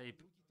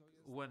tape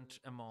went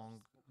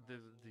among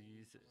the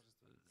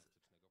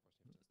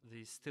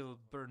still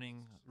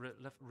burning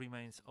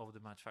remains of the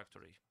match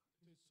factory.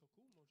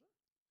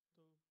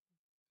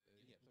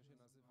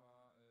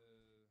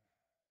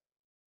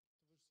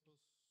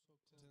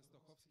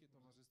 Częstochowskie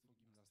Towarzystwo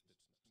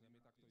Gimnastyczne.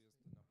 Przynajmniej tak to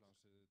jest na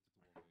planszy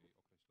tytułowej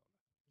określone.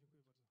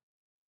 Dziękuję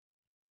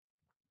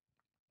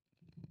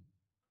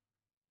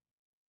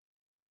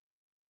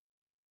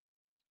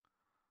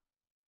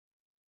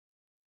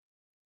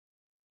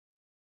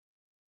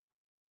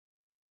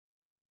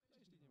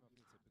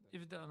bardzo.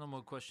 If there are no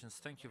more questions,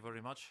 thank you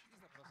very much.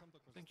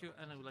 Thank you,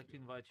 and I would like to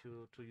invite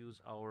you to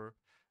use our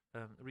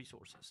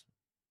resources.